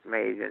age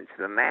made into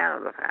the man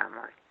of the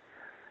family.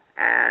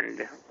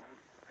 And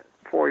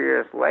 4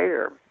 years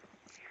later,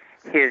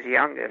 his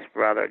youngest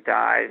brother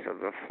dies of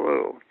the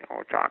flu.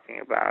 We're talking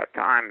about a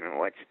time in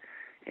which,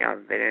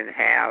 they didn't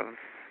have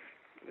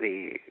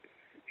the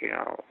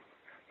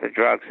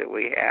drugs that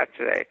we have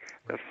today.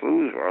 The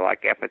flus were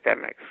like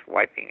epidemics,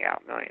 wiping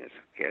out millions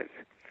of kids.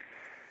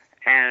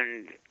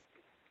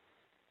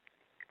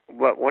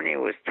 But when he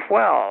was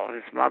 12,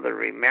 his mother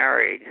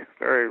remarried a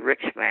very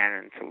rich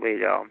man in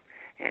Toledo,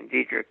 and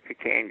Dietrich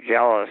became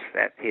jealous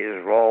that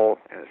his role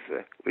as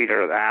the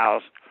leader of the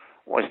house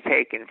was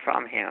taken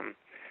from him.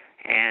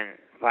 And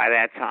by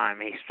that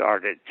time, he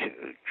started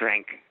to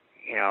drink,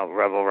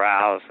 rebel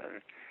rouse,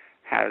 and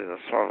had a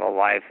sort of a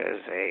life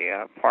as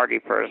a party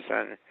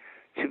person,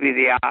 to be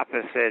the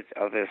opposite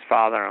of his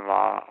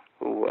father-in-law,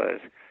 who was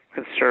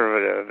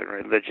conservative and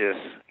religious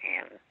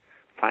and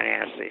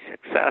financially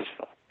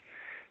successful.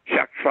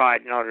 Chuck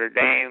tried Notre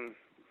Dame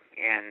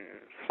and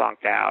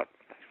flunked out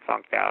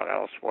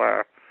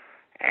elsewhere,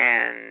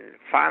 and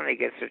finally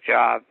gets a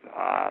job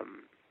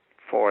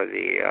for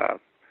the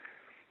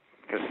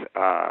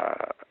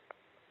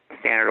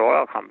Standard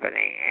Oil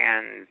Company,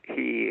 and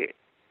he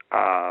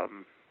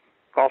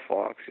Gulf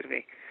Oil, excuse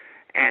me,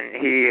 and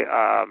he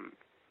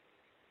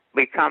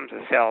becomes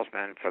a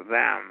salesman for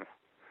them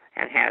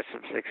and has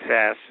some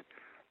success,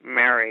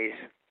 marries.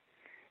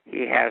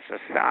 He has a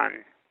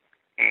son,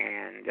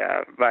 and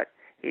but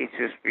he's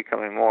just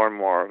becoming more and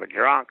more of a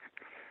drunk.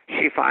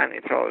 She finally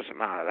throws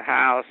him out of the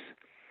house,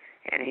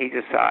 and he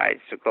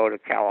decides to go to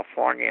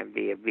California and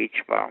be a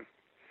beach bum.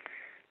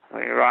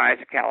 When he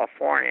arrives in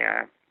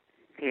California,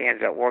 he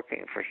ends up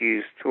working for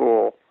Hughes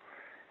Tool,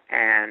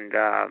 and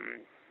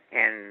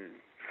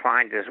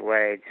finds his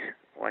way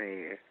when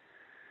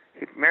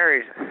he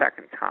marries a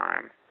second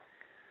time,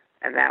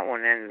 and that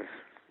one ends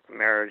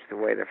marriage the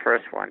way the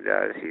first one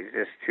does. He's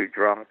just too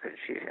drunk, and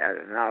she's had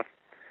enough.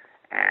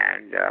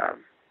 And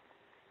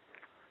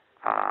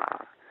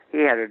he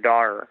had a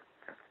daughter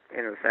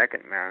in the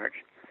second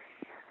marriage.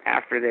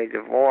 After they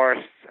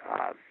divorced,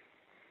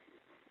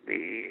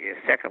 the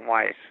second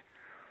wife's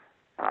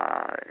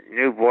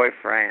new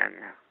boyfriend,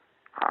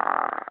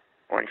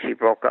 when she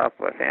broke up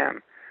with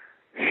him,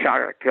 shot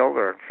her, killed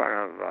her in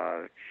front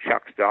of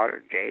Chuck's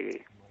daughter,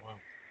 J.D. Wow.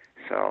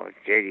 So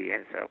J.D.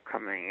 ends up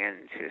coming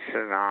into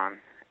Synanon,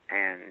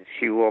 and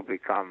she will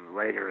become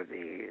later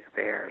the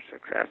heir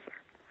successor.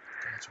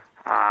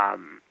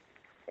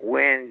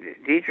 When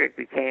Dietrich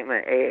became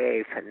an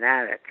AA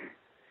fanatic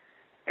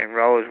and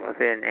rose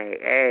within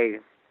AA,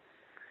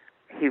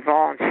 he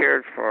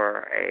volunteered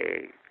for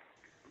an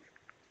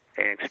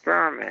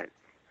experiment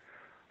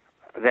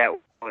that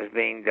was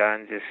being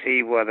done to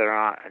see whether or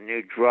not a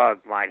new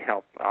drug might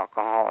help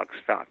alcoholics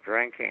stop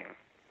drinking.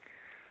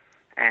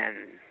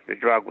 And the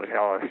drug was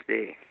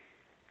LSD.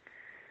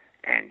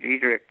 And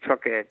Dietrich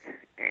took it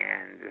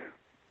and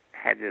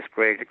had this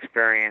great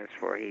experience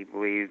where he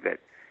believed that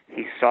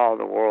he saw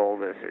the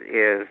world as it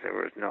is. There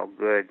was no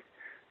good,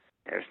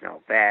 there's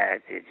no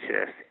bad, it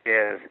just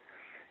is.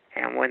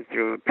 And went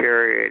through a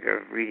period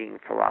of reading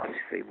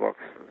philosophy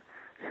books,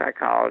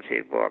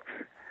 psychology books,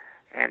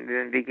 and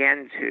then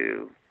began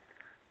to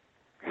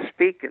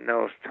speak in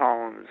those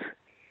tones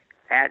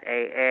at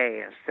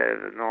AA instead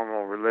of the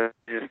normal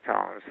religious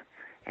tones.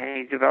 And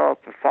he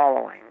developed a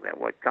following that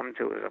would come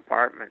to his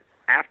apartment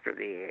after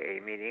the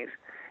AA meetings,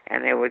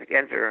 and they would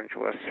enter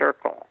into a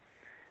circle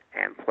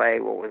and play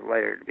what was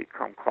later to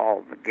become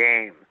called the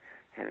game.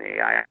 And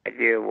the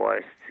idea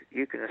was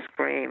you can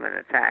scream and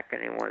attack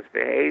anyone's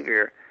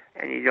behavior,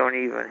 and you don't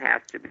even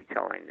have to be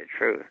telling the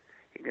truth.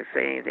 You can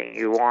say anything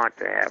you want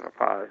to have a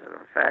cause and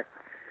effect.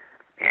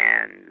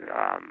 And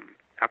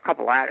a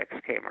couple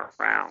addicts came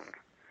around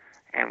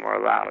and were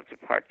allowed to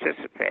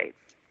participate.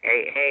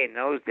 AA in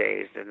those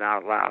days did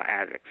not allow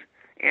addicts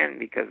in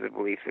because of the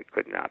belief it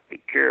could not be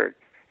cured,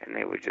 and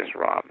they would just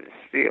rob and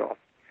steal.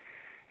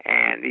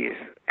 And these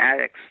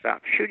addicts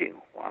stopped shooting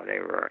while they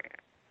were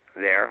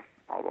there,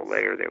 although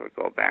later they would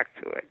go back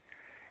to it.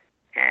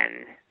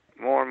 And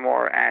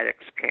more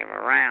addicts came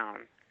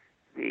around.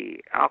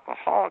 The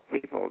alcoholic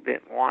people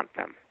didn't want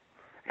them.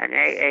 And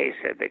AA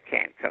said they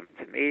can't come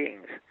to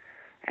meetings.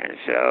 And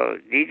so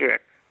Diederich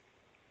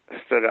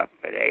stood up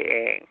at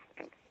AA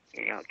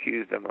and,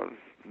 accused them of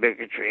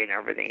bigotry and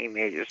everything. He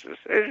made his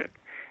decision.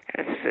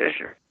 And his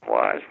decision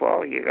was,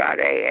 well, you got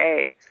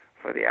AA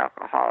for the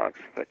alcoholics,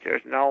 but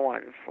there's no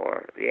one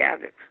for the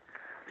addicts.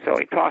 So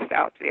he tossed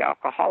out the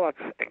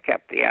alcoholics and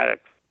kept the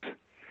addicts.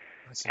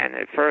 And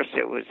at first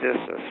it was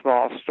just a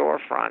small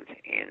storefront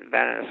in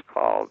Venice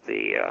called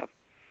the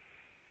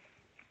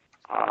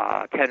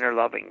Tender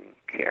Loving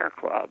Care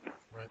Club.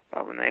 Right.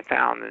 But when they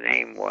found the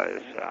name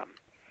was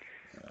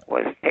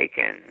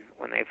taken,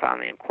 when they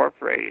finally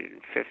incorporated in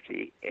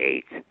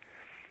 1958,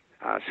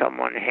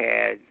 someone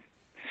had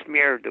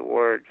smeared the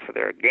word for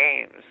their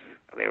games.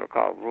 They were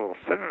called Rule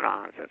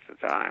Synonons at the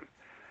time.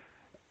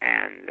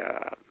 And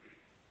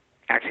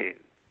actually,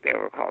 they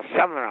were called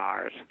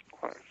seminars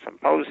or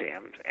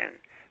symposiums, and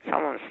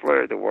someone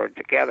slurred the word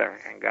together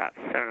and got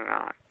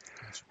Synanon.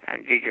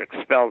 And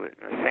Diederich spelled it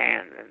in the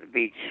sand, and the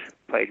beach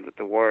played with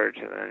the words,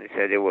 and then he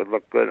said it would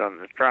look good on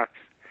the trucks.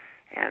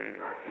 And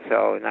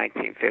so in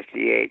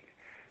 1958,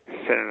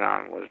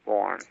 Synanon was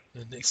born.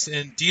 And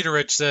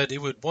Diederich said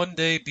it would one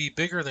day be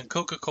bigger than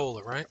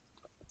Coca-Cola, right?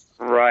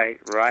 Right.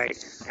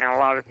 And a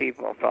lot of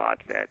people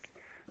thought that,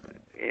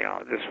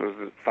 this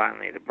was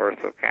finally the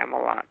birth of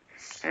Camelot.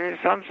 And in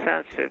some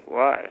sense it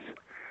was.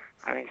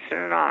 I mean,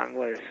 Synanon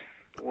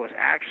was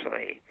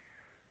actually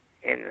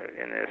in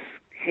this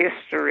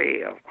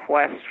history of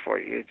quest for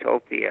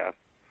utopia,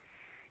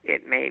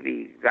 it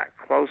maybe got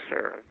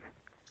closer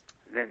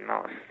than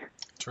most.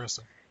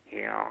 Interesting.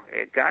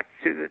 It got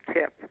to the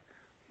tip,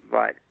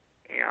 but,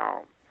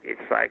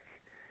 it's like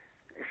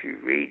if you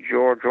read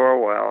George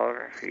Orwell,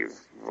 or if you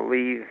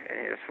believe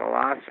in his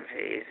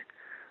philosophies,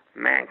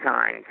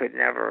 mankind could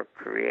never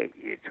create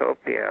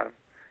utopia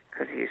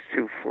because he's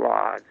too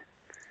flawed.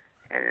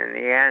 And in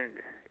the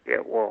end,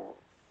 it will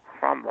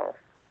crumble.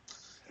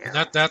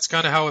 And that's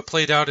kind of how it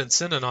played out in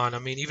Synanon. I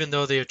mean, even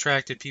though they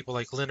attracted people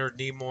like Leonard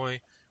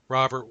Nimoy,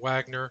 Robert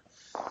Wagner,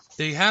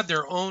 they had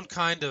their own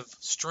kind of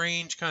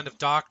strange kind of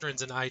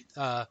doctrines and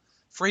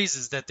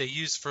phrases that they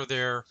used for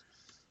their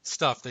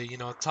stuff. They,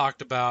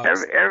 talked about...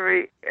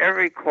 Every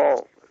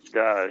cult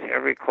does.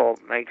 Every cult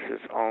makes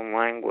its own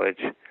language,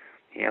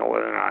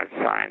 whether or not it's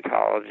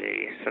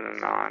Scientology,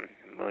 Synanon,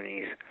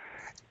 Moonies.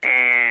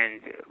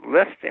 And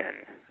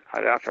Lifton,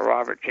 Dr.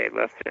 Robert J.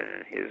 Lifton,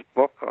 in his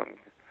book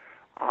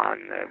on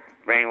the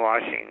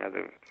brainwashing of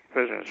the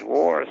prisoners of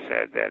war,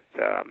 said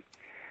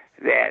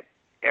that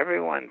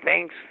everyone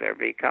thinks they're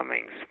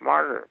becoming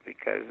smarter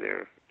because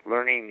they're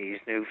learning these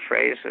new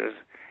phrases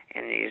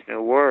and these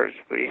new words.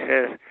 But he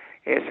says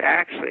it's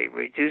actually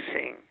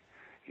reducing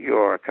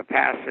your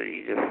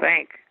capacity to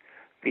think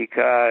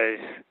because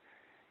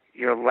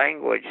your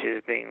language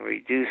is being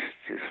reduced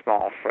to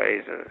small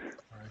phrases.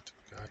 Right,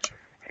 gotcha.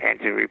 And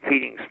to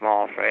repeating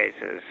small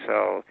phrases.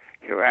 So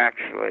you're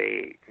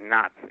actually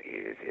not,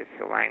 it's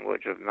the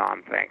language of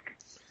non-think.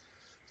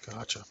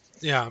 Gotcha.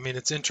 Yeah, I mean,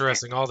 it's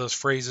interesting, all those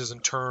phrases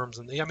and terms.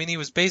 And I mean, he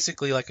was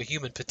basically like a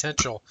human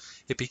potential.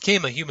 It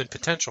became a human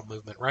potential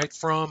movement, right?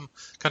 From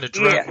kind of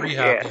drug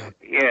rehab.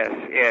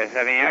 Yes.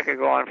 I mean, I could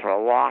go on for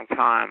a long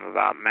time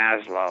about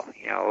Maslow,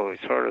 who's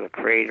sort of the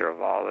creator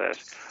of all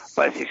this.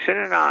 But see,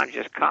 Synanon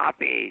just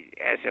copied,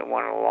 as it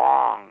went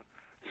along,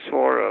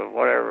 sort of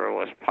whatever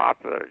was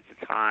popular at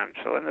the time.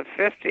 So in the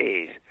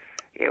 50s,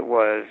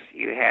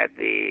 you had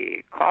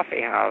the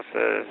coffee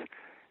houses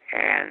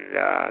and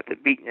the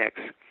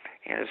beatniks.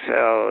 And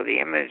so the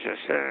image of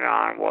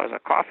Synanon was a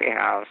coffee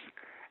house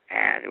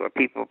and where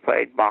people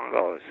played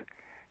bongos.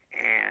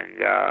 And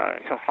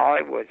so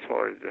Hollywood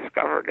sort of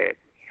discovered it.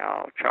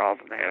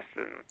 Charlton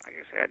Heston, like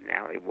I said,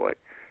 Natalie Wood,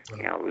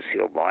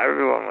 Lucille Ball.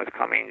 Everyone was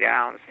coming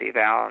down, Steve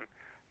Allen,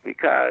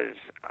 because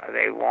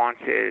they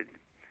wanted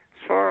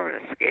sort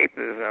of an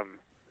escapism,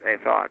 they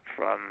thought,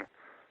 from,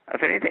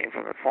 if anything,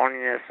 from the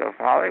phoniness of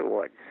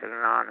Hollywood.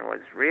 Synanon was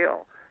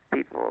real.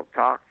 People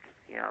talked,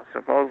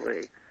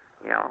 supposedly,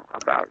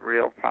 about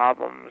real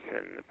problems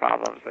and the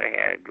problems they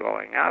had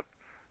growing up,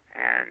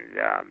 and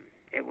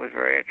it was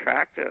very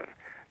attractive.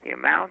 The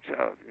amount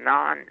of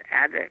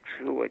non-addicts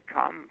who would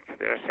come to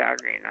their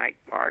Saturday night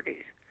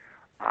parties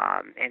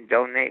and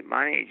donate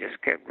money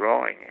just kept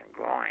growing and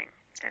growing,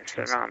 and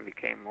Synanon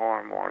became more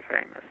and more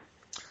famous.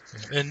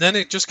 And then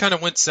it just kind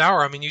of went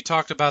sour. I mean, you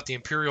talked about the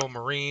Imperial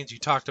Marines. You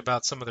talked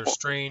about some of their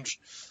strange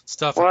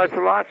stuff. Well, it's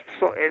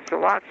a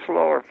lot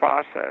slower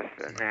process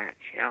than that.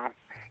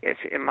 It's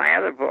in my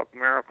other book,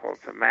 Miracles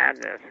of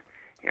Madness.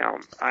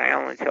 I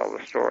only tell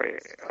the story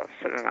of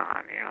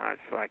Synanon.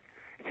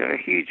 It's a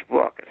huge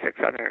book,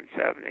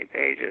 670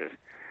 pages,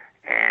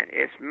 and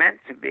it's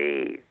meant to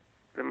be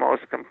the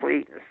most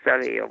complete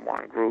study of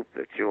one group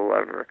that you'll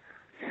ever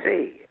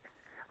see.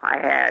 I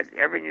had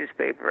every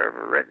newspaper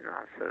ever written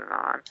on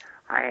Synanon.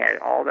 I had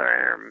all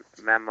their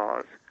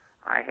memos.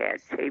 I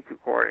had tape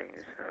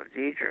recordings of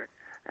Diedrich,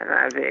 and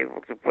I was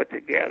able to put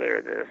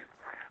together this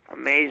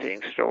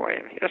amazing story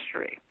of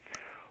history.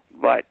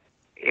 But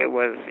it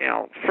was,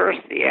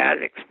 first the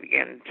addicts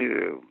began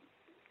to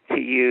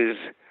use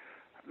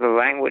the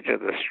language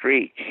of the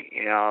street,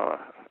 the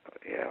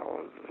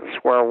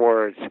swear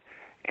words,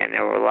 and they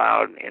were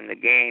allowed in the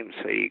game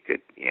so you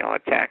could,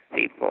 attack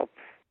people.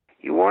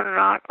 You were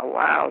not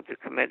allowed to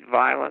commit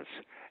violence,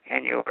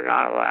 and you were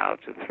not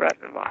allowed to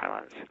threaten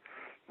violence.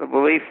 The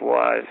belief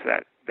was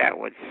that that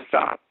would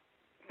stop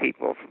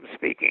people from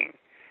speaking.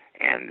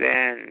 And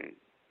then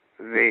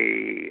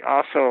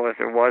also, if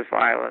there was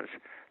violence,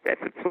 that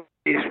the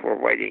police were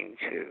waiting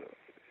to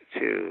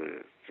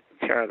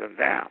tear them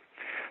down.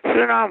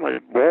 Synanon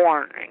was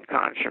born in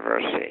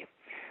controversy.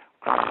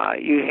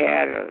 You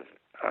had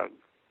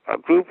a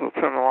group of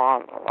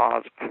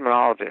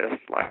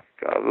criminologists like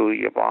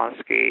Louis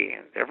Jablonski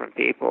and different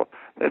people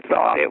that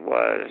thought it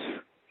was,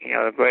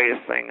 the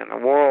greatest thing in the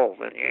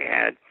world. And you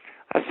had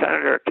a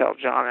senator tell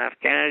John F.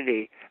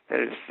 Kennedy that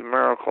it's the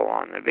miracle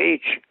on the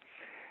beach.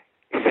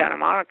 Santa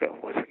Monica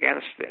was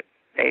against it.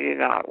 They did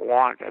not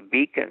want a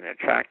beacon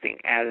attracting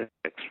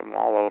addicts from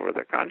all over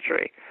the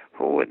country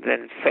who would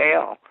then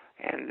fail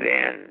and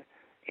then,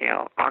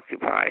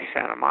 occupy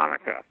Santa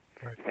Monica.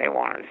 Right. They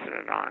wanted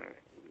Synanon,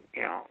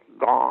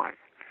 gone.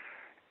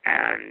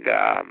 And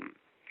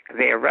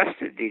they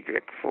arrested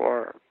Diedrich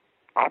for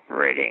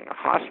operating a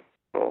hospital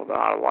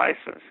without a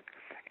license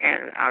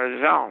and out of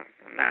zone.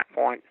 At that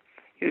point,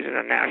 using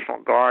a National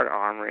Guard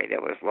armory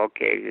that was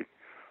located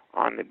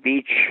on the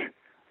beach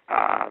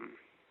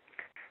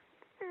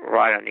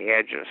right on the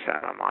edge of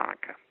Santa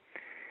Monica.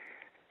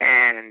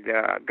 And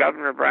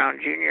Governor Brown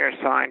Jr.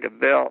 signed a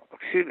bill,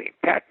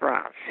 Pat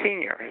Brown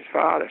Sr., his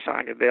father,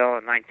 signed a bill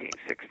in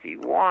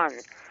 1961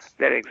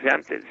 that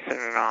exempted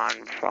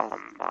Synanon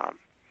from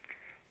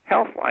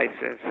health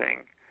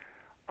licensing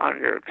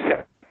under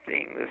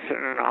accepting the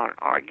Synanon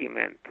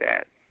argument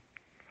that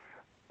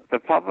the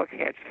public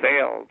had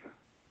failed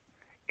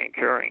in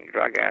curing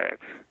drug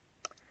addicts.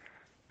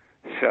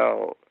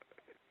 So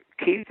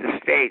keep the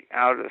state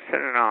out of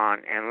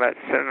Synanon and let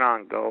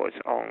Synanon go its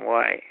own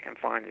way and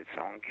find its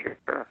own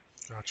cure.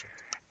 Gotcha.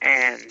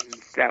 And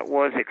that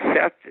was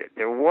accepted.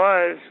 There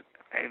was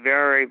a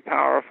very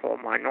powerful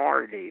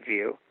minority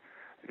view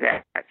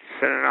that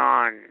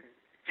Synanon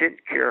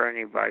didn't cure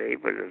anybody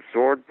but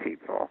absorbed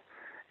people,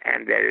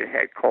 and that it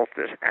had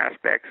cultist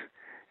aspects,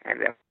 and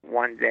that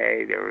one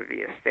day there would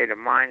be a state of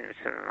mind in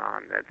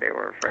Synanon that they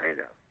were afraid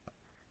of.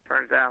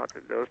 Turns out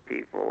that those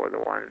people were the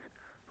ones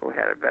who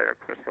had a better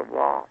crystal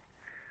ball.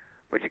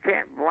 But you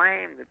can't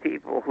blame the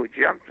people who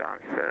jumped on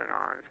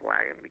Synanon's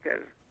wagon,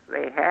 because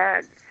they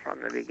had,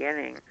 from the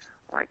beginning,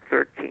 like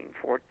 13,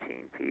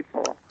 14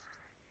 people,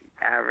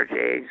 average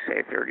age,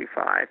 say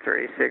 35,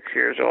 36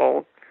 years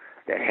old,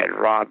 that had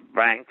robbed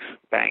banks,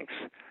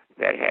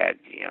 that had,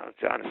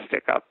 done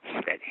stick-ups,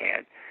 that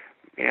had,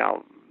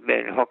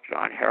 been hooked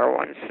on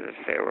heroin since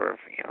they were,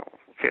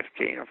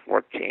 15 or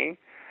 14,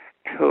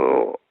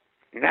 who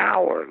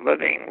now were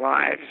living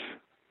lives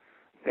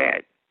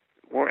that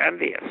were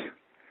envious.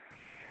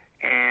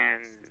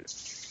 And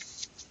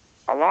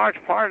a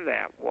large part of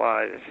that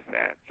was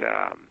that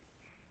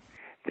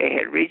they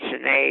had reached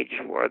an age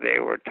where they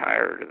were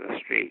tired of the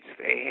streets.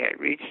 They had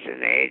reached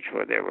an age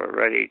where they were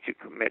ready to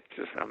commit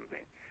to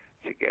something,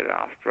 to get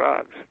off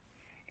drugs.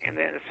 And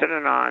then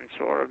Synanon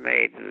sort of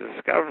made the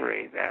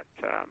discovery that,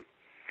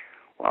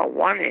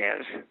 one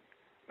is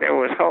there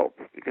was hope,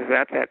 because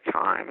at that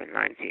time in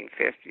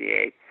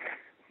 1958,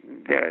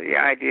 the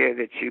idea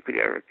that you could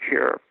ever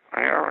cure a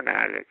heroin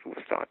addict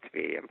was thought to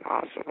be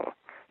impossible.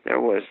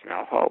 There was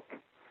no hope.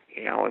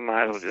 We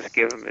might as well just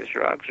give him his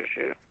drugs or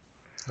shoot him.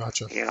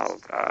 Gotcha.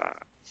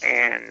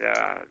 And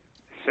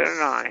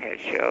Synanon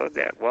had showed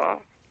that,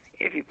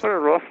 if you put a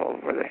roof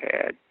over their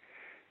head,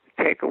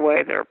 take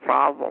away their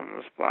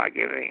problems by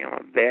giving them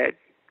a bed,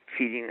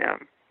 feeding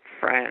them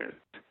friends,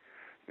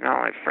 not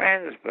only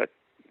friends, but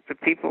the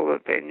people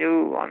that they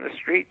knew on the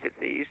street that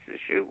they used to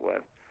shoot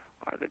with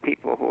are the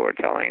people who are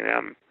telling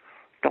them,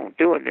 don't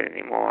do it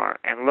anymore,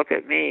 and look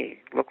at me,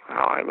 look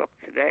how I look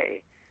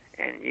today,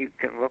 and you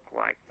can look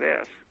like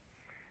this.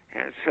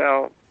 And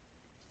so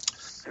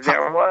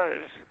there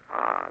was,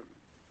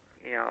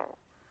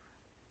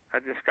 a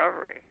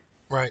discovery.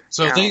 Right.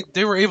 So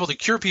they were able to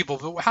cure people,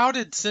 but how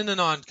did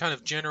Synanon kind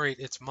of generate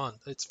its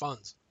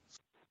funds?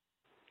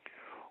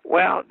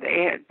 Well,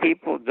 they had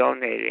people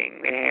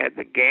donating. They had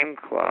the game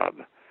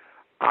club.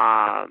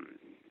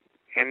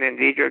 And then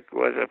Diedrich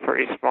was a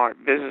pretty smart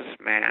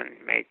businessman,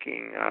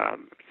 making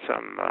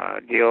some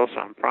deals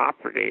on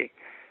property.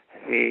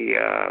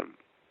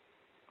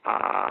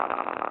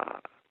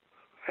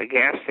 A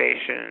gas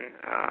station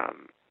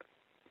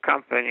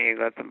company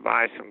let them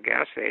buy some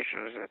gas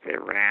stations that they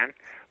ran.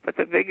 But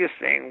the biggest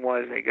thing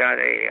was they got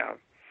a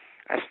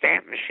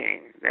stamp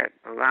machine that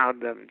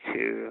allowed them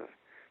to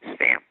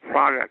stamp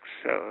products.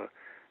 So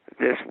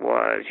this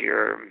was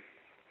your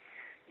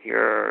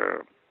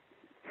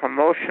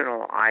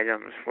promotional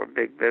items for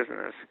big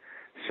business.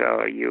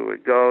 So you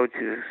would go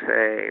to,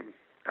 say,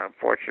 a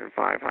Fortune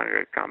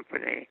 500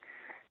 company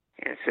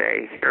and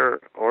say,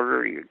 here,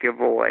 order your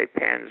giveaway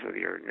pens with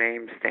your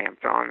name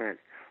stamped on it,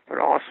 but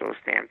also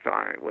stamped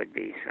on it would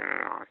be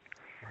Synanon.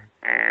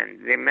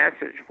 And the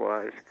message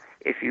was,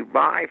 if you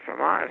buy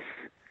from us,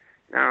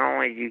 not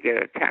only do you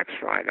get a tax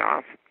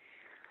write-off,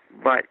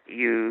 but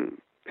you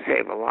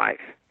save a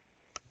life.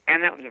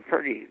 And that was a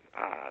pretty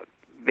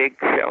big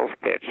sales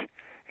pitch,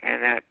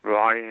 and that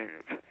brought in,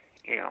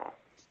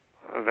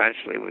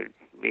 eventually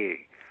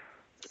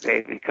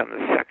they'd become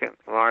the second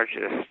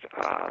largest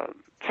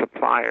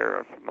supplier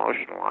of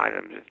promotional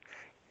items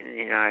in the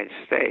United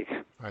States.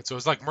 All right, so it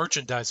was like merch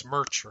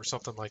or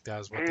something like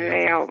that. Is what and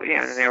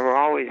there were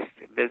always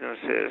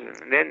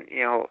businesses, and then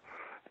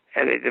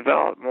as they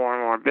developed more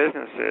and more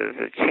businesses,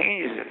 the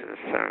changes in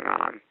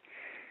Synanon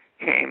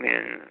came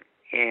in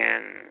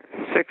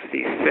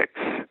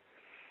 '66.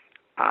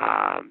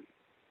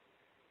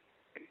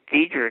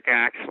 Diedrich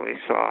actually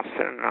saw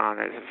Synanon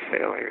as a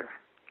failure.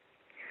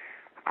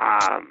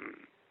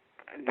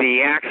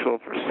 The actual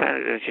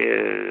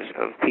percentages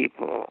of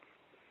people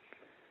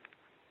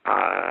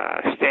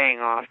staying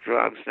off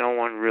drugs, no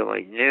one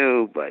really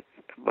knew, but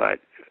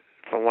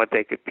from what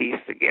they could piece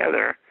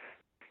together,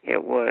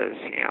 it was,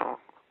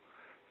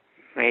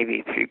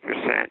 maybe 3%,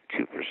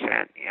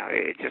 2%.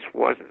 It just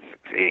wasn't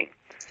succeeding.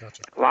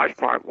 Gotcha. A large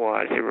part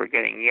was they were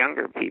getting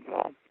younger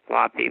people. A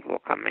lot of people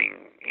coming,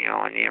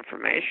 on the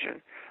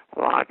information. A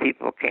lot of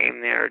people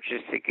came there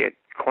just to get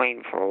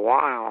clean for a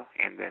while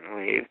and then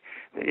leave.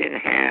 They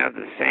didn't have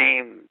the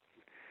same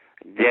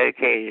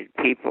dedicated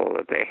people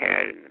that they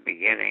had in the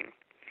beginning.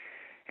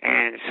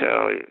 And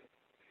so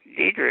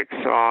Diedrich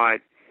saw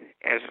it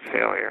as a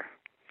failure.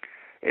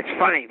 It's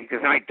funny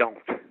because I don't.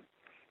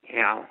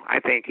 I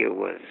think it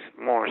was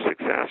more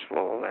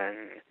successful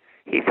than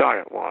he thought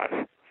it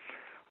was.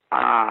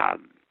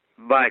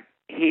 But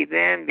he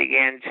then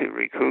began to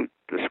recruit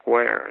the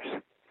squares.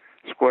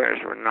 Squares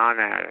were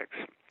non-addicts,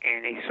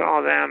 and he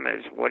saw them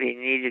as what he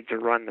needed to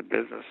run the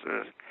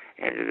businesses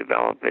and to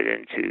develop it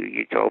into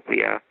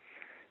utopia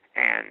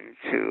and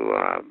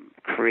to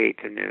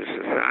create the new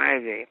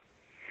society.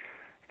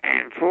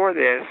 And for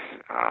this,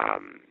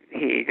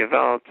 he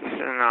developed the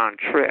Synanon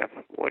trip,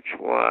 which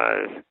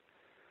was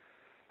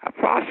a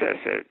process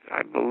that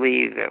I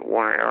believe that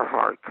Warren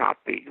Earhart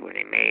copied when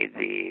he made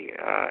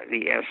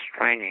the S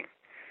training.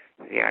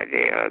 The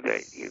idea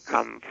that you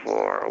come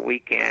for a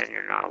weekend,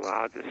 you're not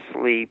allowed to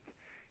sleep,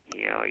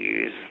 you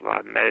use a lot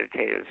of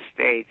meditative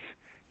states,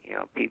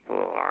 people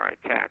are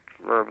attacked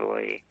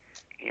verbally,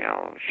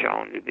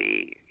 shown to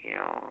be,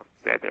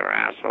 that they're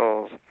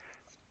assholes,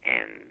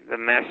 and the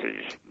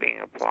message being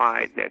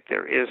applied that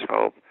there is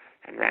hope,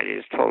 and that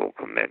is total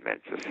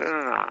commitment to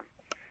Synanon.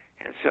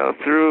 And so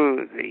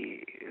through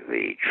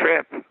the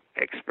trip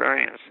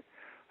experience,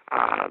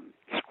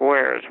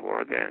 squares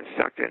were then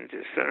sucked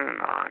into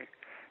Synanon.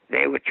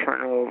 They would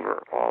turn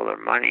over all their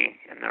money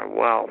and their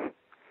wealth.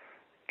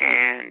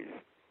 And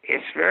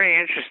it's very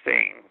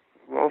interesting,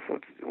 both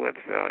with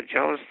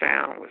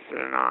Jonestown, with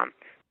Synanon,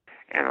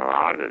 and a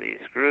lot of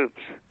these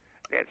groups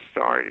that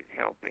started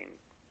helping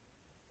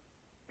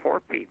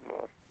poor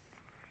people.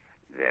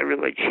 There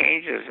really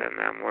changes in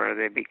them where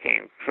they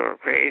became sort of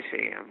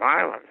crazy and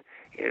violent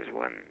is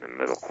when the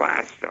middle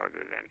class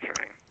started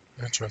entering.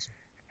 Interesting.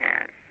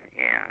 And,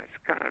 it's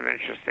kind of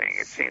interesting.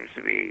 It seems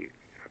to be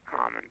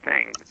common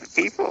thing. But the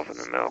people from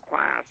the middle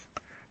class,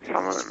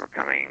 some of them are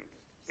coming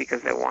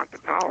because they want the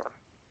power.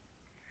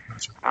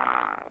 Gotcha.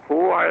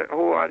 Who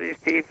are these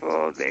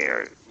people?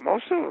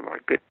 Most of them are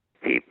good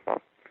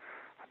people,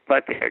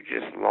 but they're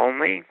just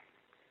lonely.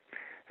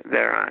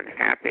 They're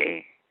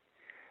unhappy.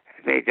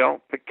 They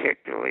don't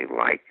particularly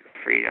like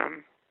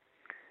freedom.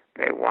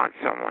 They want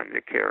someone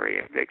to carry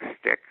a big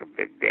stick, a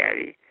big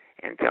daddy,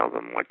 and tell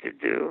them what to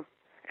do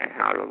and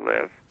how to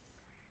live,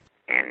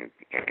 and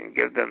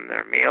give them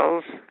their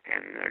meals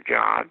and their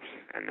jobs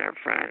and their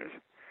friends,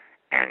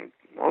 and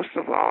most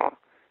of all,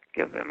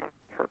 give them a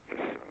purpose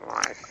in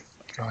life.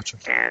 Gotcha.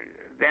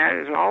 And that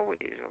is always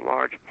a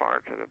large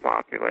part of the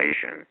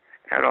population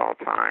at all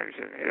times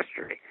in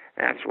history.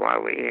 That's why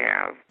we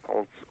have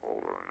cults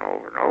over and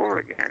over and over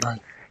again,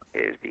 right,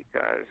 is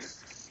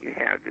because you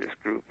have this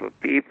group of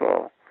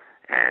people,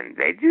 and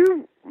they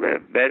do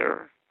live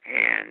better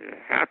and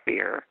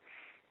happier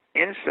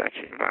in such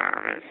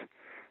environments.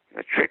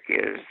 The trick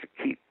is to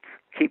keep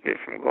it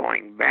from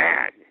going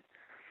bad.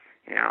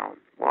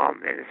 Well,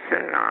 in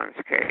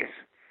Synanon's case,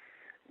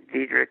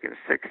 Diedrich in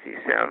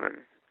 '67,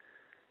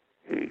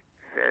 he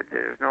said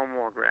there's no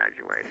more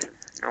graduation.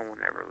 No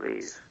one ever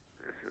leaves.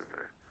 This is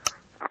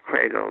a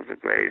cradle to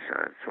grave.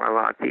 That's why a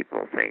lot of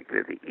people think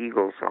that the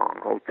Eagles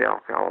song,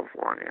 Hotel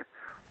California,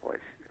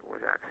 was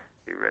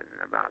actually written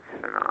about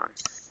Synanon.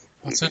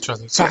 That's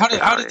interesting. So how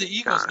did the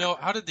Eagles know?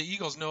 How did the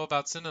Eagles know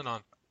about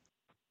Synanon?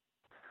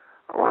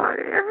 Well,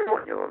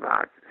 everyone knew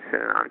about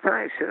Synanon. I'm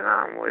telling you,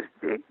 Synanon was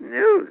big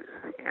news.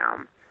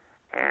 And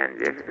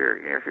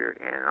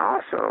and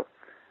also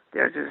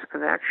there's this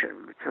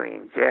connection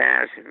between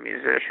jazz and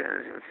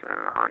musicians and so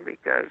on,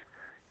 because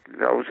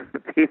those are the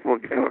people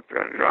get hooked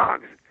on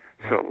drugs.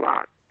 So a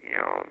lot,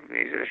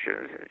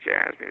 musicians and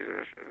jazz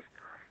musicians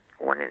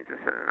went into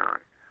Synanon.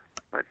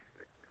 But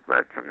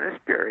from this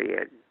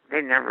period,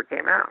 they never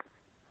came out.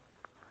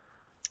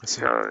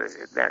 So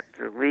that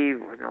to leave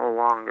was no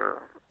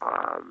longer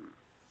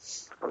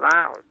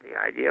allowed. The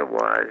idea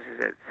was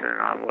that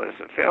Synanon was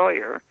a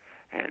failure,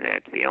 and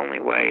that the only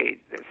way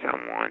that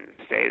someone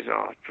stays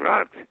off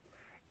drugs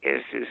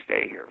is to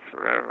stay here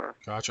forever.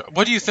 Gotcha.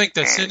 What do you think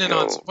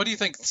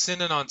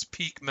Synanon's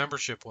peak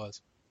membership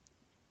was?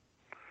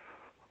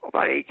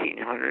 About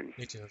 1800,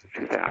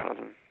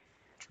 2000.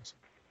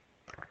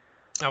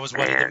 That was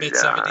what, in the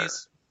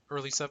mid-70s?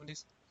 Early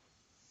 70s?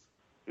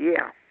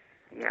 Yeah.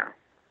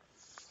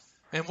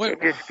 And what?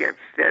 It just kept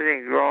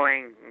steadily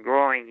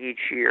growing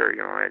each year. In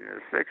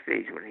the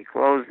 60s, when he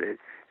closed it,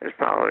 it was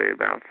probably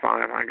about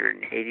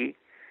 580,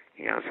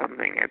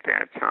 something at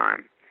that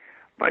time.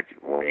 But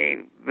when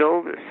he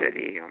built a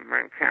city in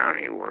Marin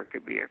County where it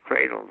could be a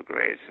cradle of the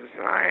great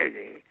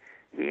society,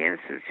 he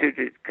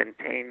instituted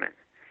containment.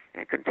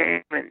 And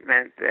containment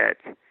meant that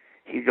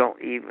you don't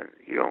leave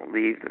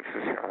the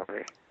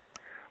facility.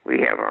 We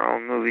have our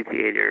own movie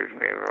theaters,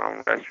 we have our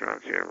own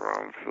restaurants, we have our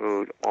own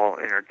food, all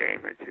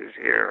entertainment is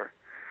here.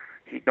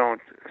 You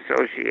don't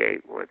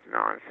associate with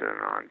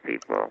non-Synanon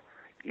people.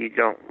 You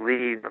don't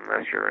leave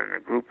unless you're in a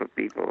group of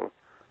people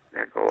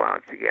that go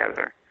out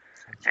together.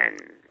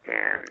 And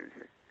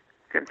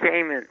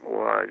containment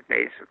was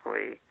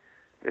basically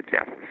the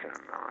death of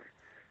Synanon.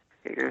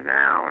 Because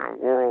now in a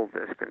world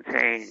that's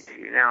contained,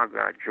 you now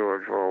got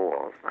George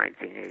Orwell's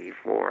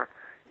 1984.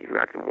 You've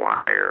got the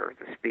wire,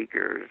 the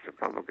speakers, the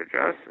public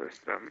address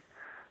system.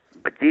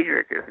 But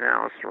Diederik is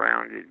now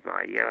surrounded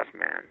by yes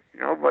men.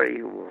 Nobody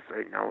who will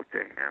say no to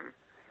him.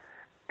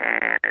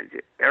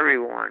 And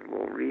everyone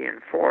will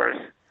reinforce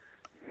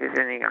his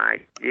any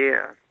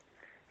idea.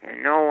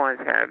 And no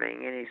one's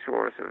having any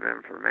source of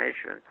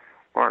information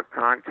or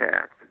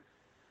contact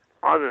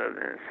other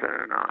than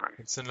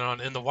Synanon.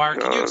 Synanon and the wire.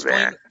 So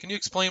Can you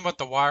explain what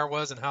the wire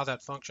was and how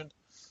that functioned?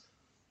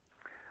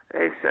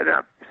 They set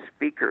up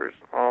speakers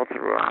all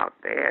throughout.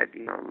 They had,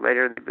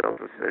 later they built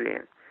a city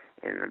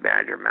in the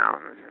Badger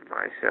Mountains in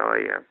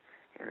Visalia,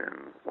 and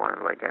then one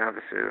in Lake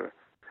Havasu.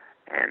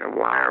 And the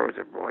wire was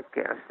a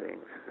broadcasting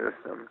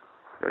system.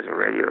 There was a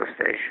radio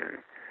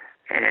station,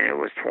 and it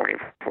was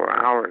 24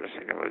 hours,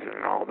 and it was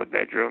in all the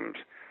bedrooms,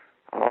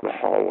 all the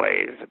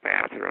hallways, the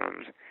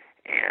bathrooms,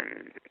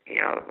 and,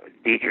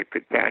 Diederik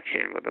could patch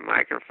in with a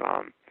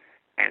microphone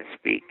and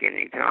speak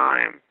any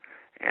time.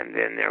 And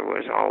then there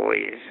was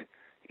always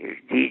your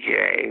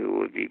DJ who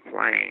would be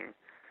playing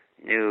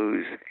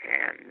news,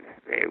 and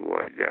they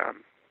would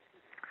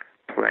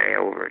play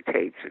over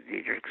tapes of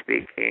Diederik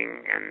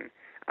speaking, and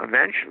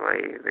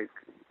eventually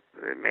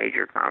the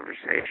major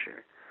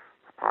conversation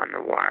on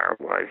the wire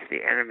was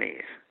the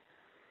enemies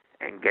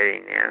and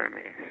getting the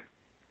enemies.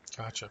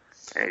 Gotcha.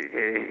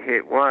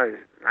 It was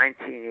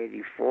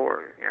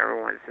 1984.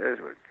 Everyone says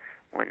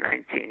when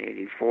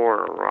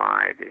 1984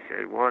 arrived, they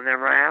said, well, it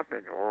never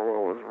happened.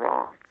 Orwell was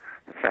wrong.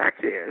 The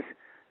fact is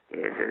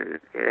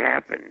it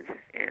happened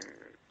in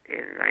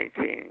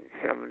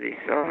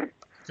 1977.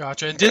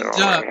 Gotcha. And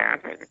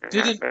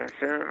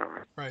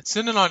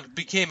Synanon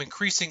became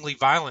increasingly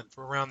violent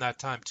around that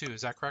time too.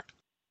 Is that correct?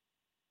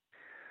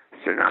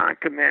 Synanon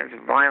commenced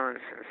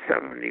violence in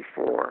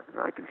 1974.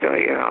 And I can tell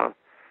you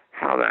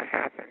how that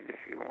happened if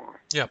you want.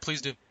 Yeah,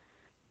 please do.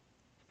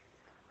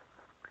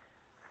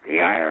 The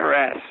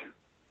IRS,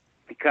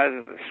 because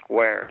of the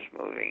squares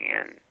moving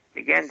in,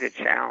 began to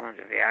challenge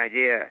the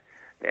idea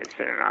that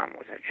Synanon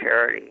was a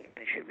charity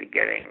and should be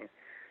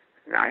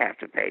not have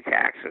to pay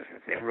taxes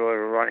if they really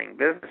were running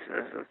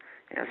businesses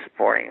and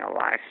supporting a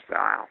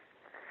lifestyle.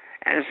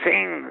 And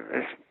seeing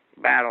this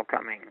battle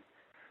coming,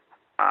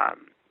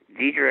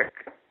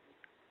 Diederik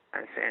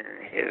and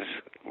his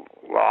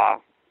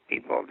law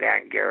people,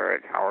 Dan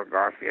Garrett, Howard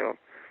Garfield,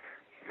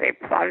 they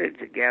plotted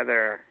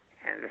together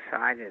and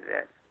decided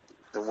that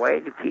the way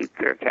to keep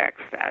their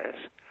tax status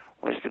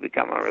was to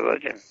become a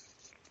religion.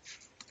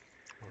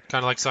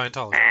 Kind of like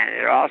Scientology. And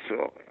it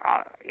also,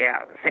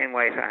 the same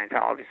way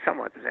Scientology,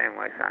 somewhat the same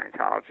way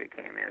Scientology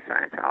came in.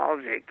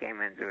 Scientology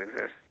came into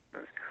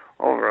existence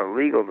over a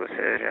legal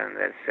decision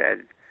that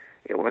said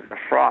it was a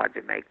fraud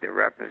to make the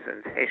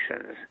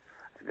representations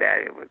that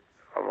it would,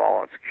 of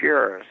all its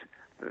cures,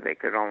 that they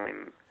could only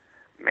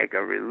make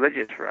a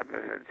religious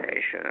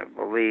representation of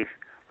belief,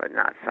 but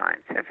not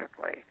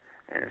scientifically.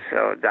 And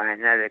so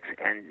Dianetics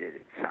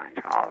ended,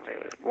 Scientology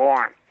was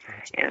born.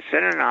 In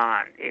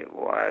Synanon, it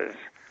was,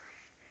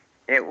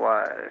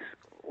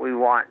 we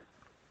want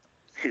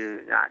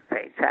to not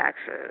pay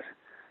taxes,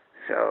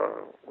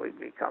 so we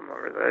become a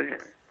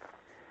religion.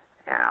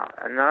 Now,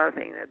 another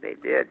thing that they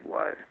did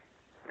was,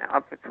 now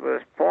up to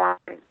this point,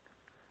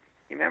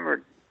 you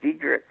remember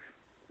Diederik's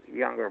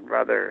younger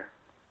brother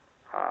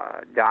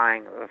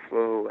dying of the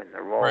flu and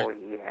the role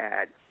he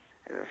had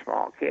as a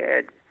small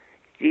kid.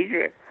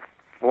 Diederik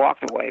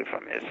walked away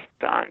from his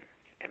son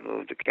and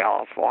moved to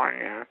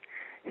California,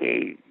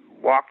 he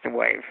walked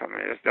away from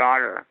his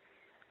daughter.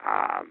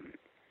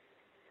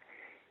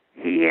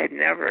 He had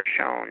never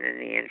shown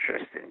any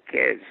interest in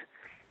kids.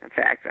 In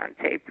fact, on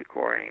tape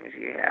recordings,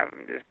 you have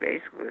him just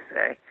basically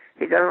say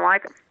he doesn't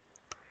like them.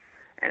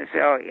 And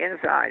so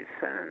inside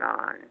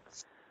Synanon,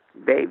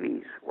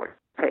 babies were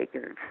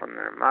taken from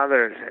their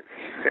mothers at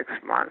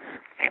 6 months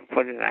and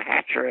put in a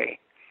hatchery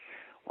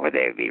where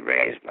they'd be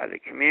raised by the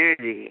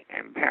community,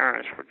 and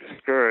parents were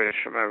discouraged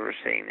from ever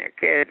seeing their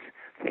kids.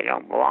 They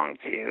don't belong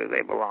to you,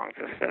 they belong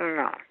to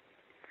Synanon.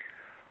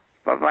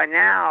 But by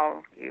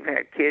now, you've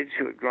had kids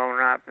who had grown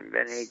up and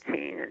been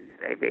 18, and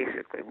they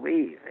basically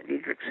leave. And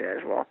Dietrich says,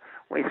 well,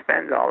 we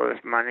spend all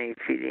this money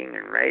feeding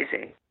and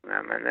raising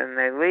them, and then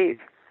they leave.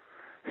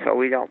 So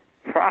we don't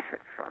profit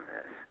from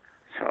this.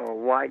 So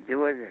why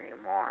do it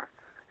anymore?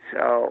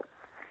 So,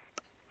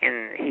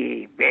 and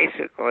he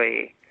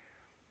basically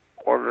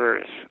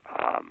orders,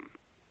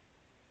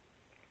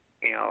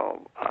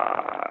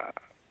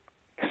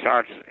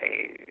 starts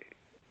a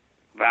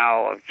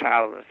vow of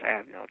childless to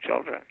have no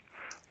children.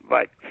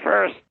 But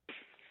first,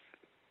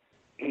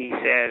 he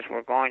says,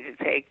 we're going to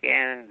take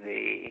in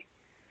the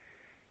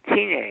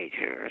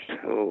teenagers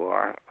who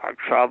are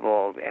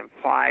troubled and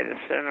apply the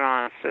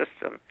Synanon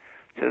system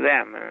to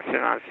them. And the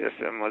Synanon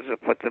system was to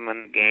put them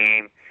in the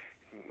game,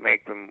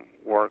 make them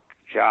work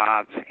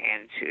jobs,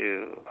 and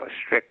to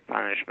strict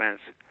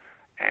punishments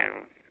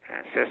and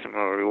a system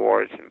of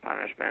rewards and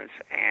punishments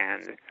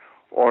and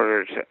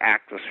order to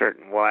act a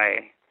certain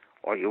way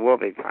or you will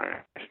be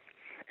punished.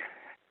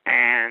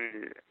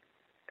 And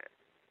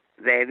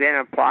they then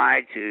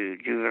applied to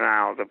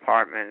juvenile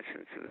departments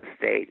and to the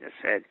state and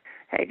said,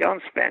 hey,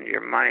 don't spend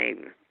your money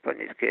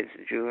putting these kids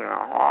in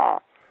juvenile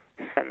hall.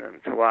 Send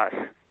them to us,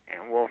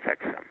 and we'll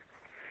fix them.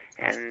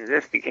 And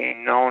this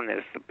became known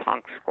as the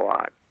Punk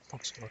Squad.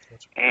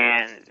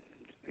 And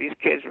these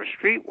kids were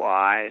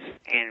streetwise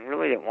and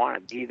really didn't want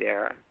to be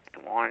there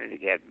and wanted to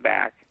get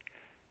back.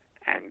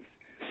 And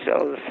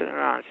so the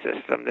Synanon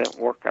system didn't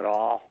work at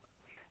all.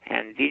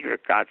 And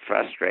Dietrich got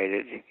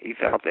frustrated. He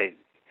felt they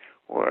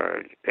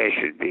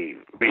should be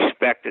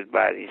respected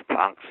by these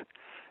punks.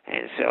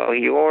 And so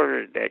he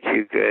ordered that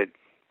you could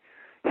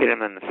hit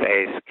them in the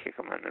face, kick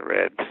them in the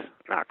ribs,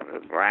 knock them to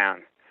the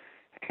ground,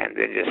 and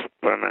then just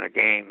put them in a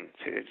game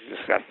to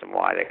discuss them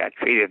why they got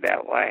treated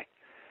that way.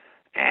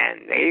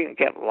 And they even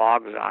kept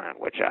logs on it,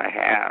 which I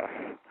have.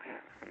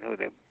 I knew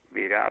they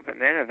beat up.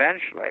 And then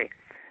eventually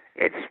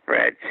it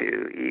spread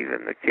to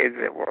even the kids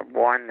that were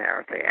born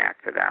there. If they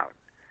acted out,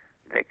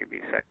 they could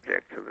be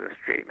subject to this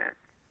treatment.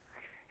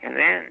 And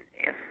then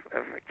if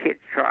a kid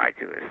tried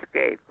to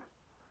escape,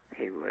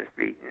 he was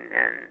beaten.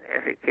 And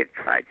if a kid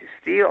tried to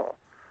steal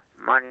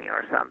money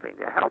or something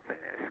to help him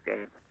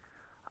escape,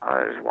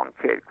 there's one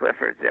kid,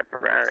 Clifford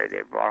Zipperary,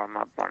 they brought him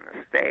up on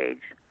the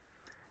stage,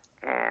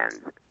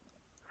 and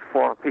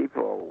 4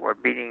 people were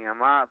beating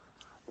him up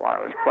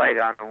while it was played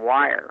on the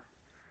wire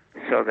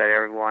so that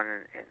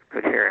everyone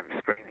could hear him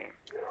screaming.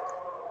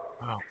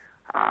 Wow.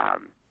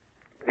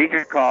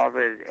 Dietrich called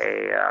it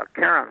a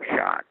carom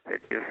shot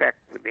that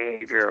affect the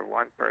behavior of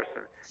one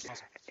person.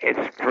 It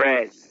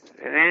spread.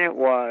 And then it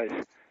was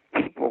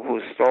people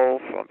who stole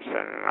from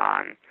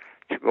Synanon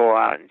to go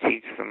out and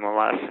teach them a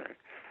lesson.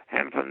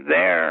 And from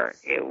there,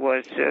 it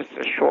was just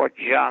a short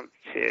jump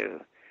to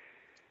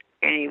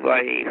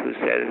anybody who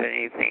says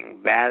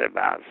anything bad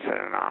about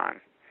Synanon,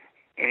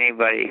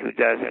 anybody who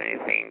does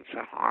anything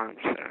to harm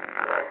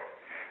Synanon.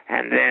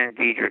 And then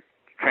Dietrich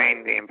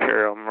trained the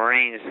Imperial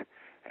Marines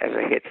as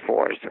a hit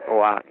force to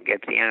go out and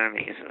get the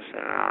enemies of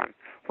Synanon,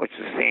 which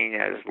is seen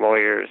as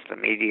lawyers, the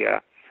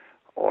media,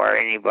 or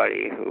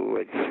anybody who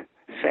would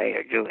say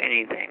or do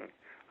anything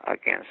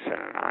against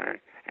Synanon.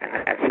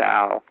 And that's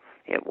how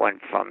it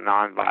went from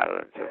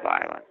nonviolent to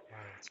violent.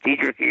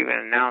 Dietrich even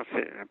announced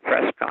it in a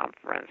press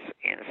conference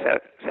in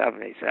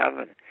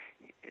 1977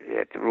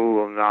 that the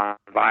rule of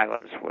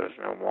nonviolence was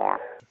no more.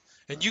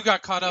 And you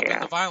got caught up in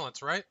the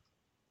violence, right?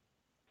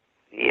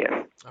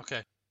 Yes.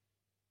 Okay.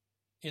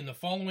 In the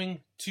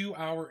following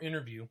 2-hour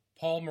interview,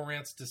 Paul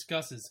Marantz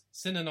discusses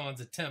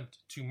Synanon's attempt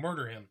to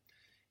murder him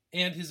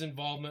and his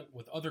involvement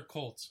with other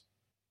cults.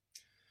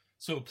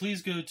 So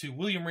please go to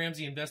William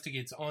Ramsey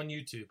Investigates on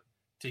YouTube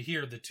to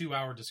hear the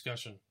 2-hour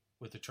discussion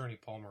with attorney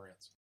Paul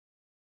Marantz.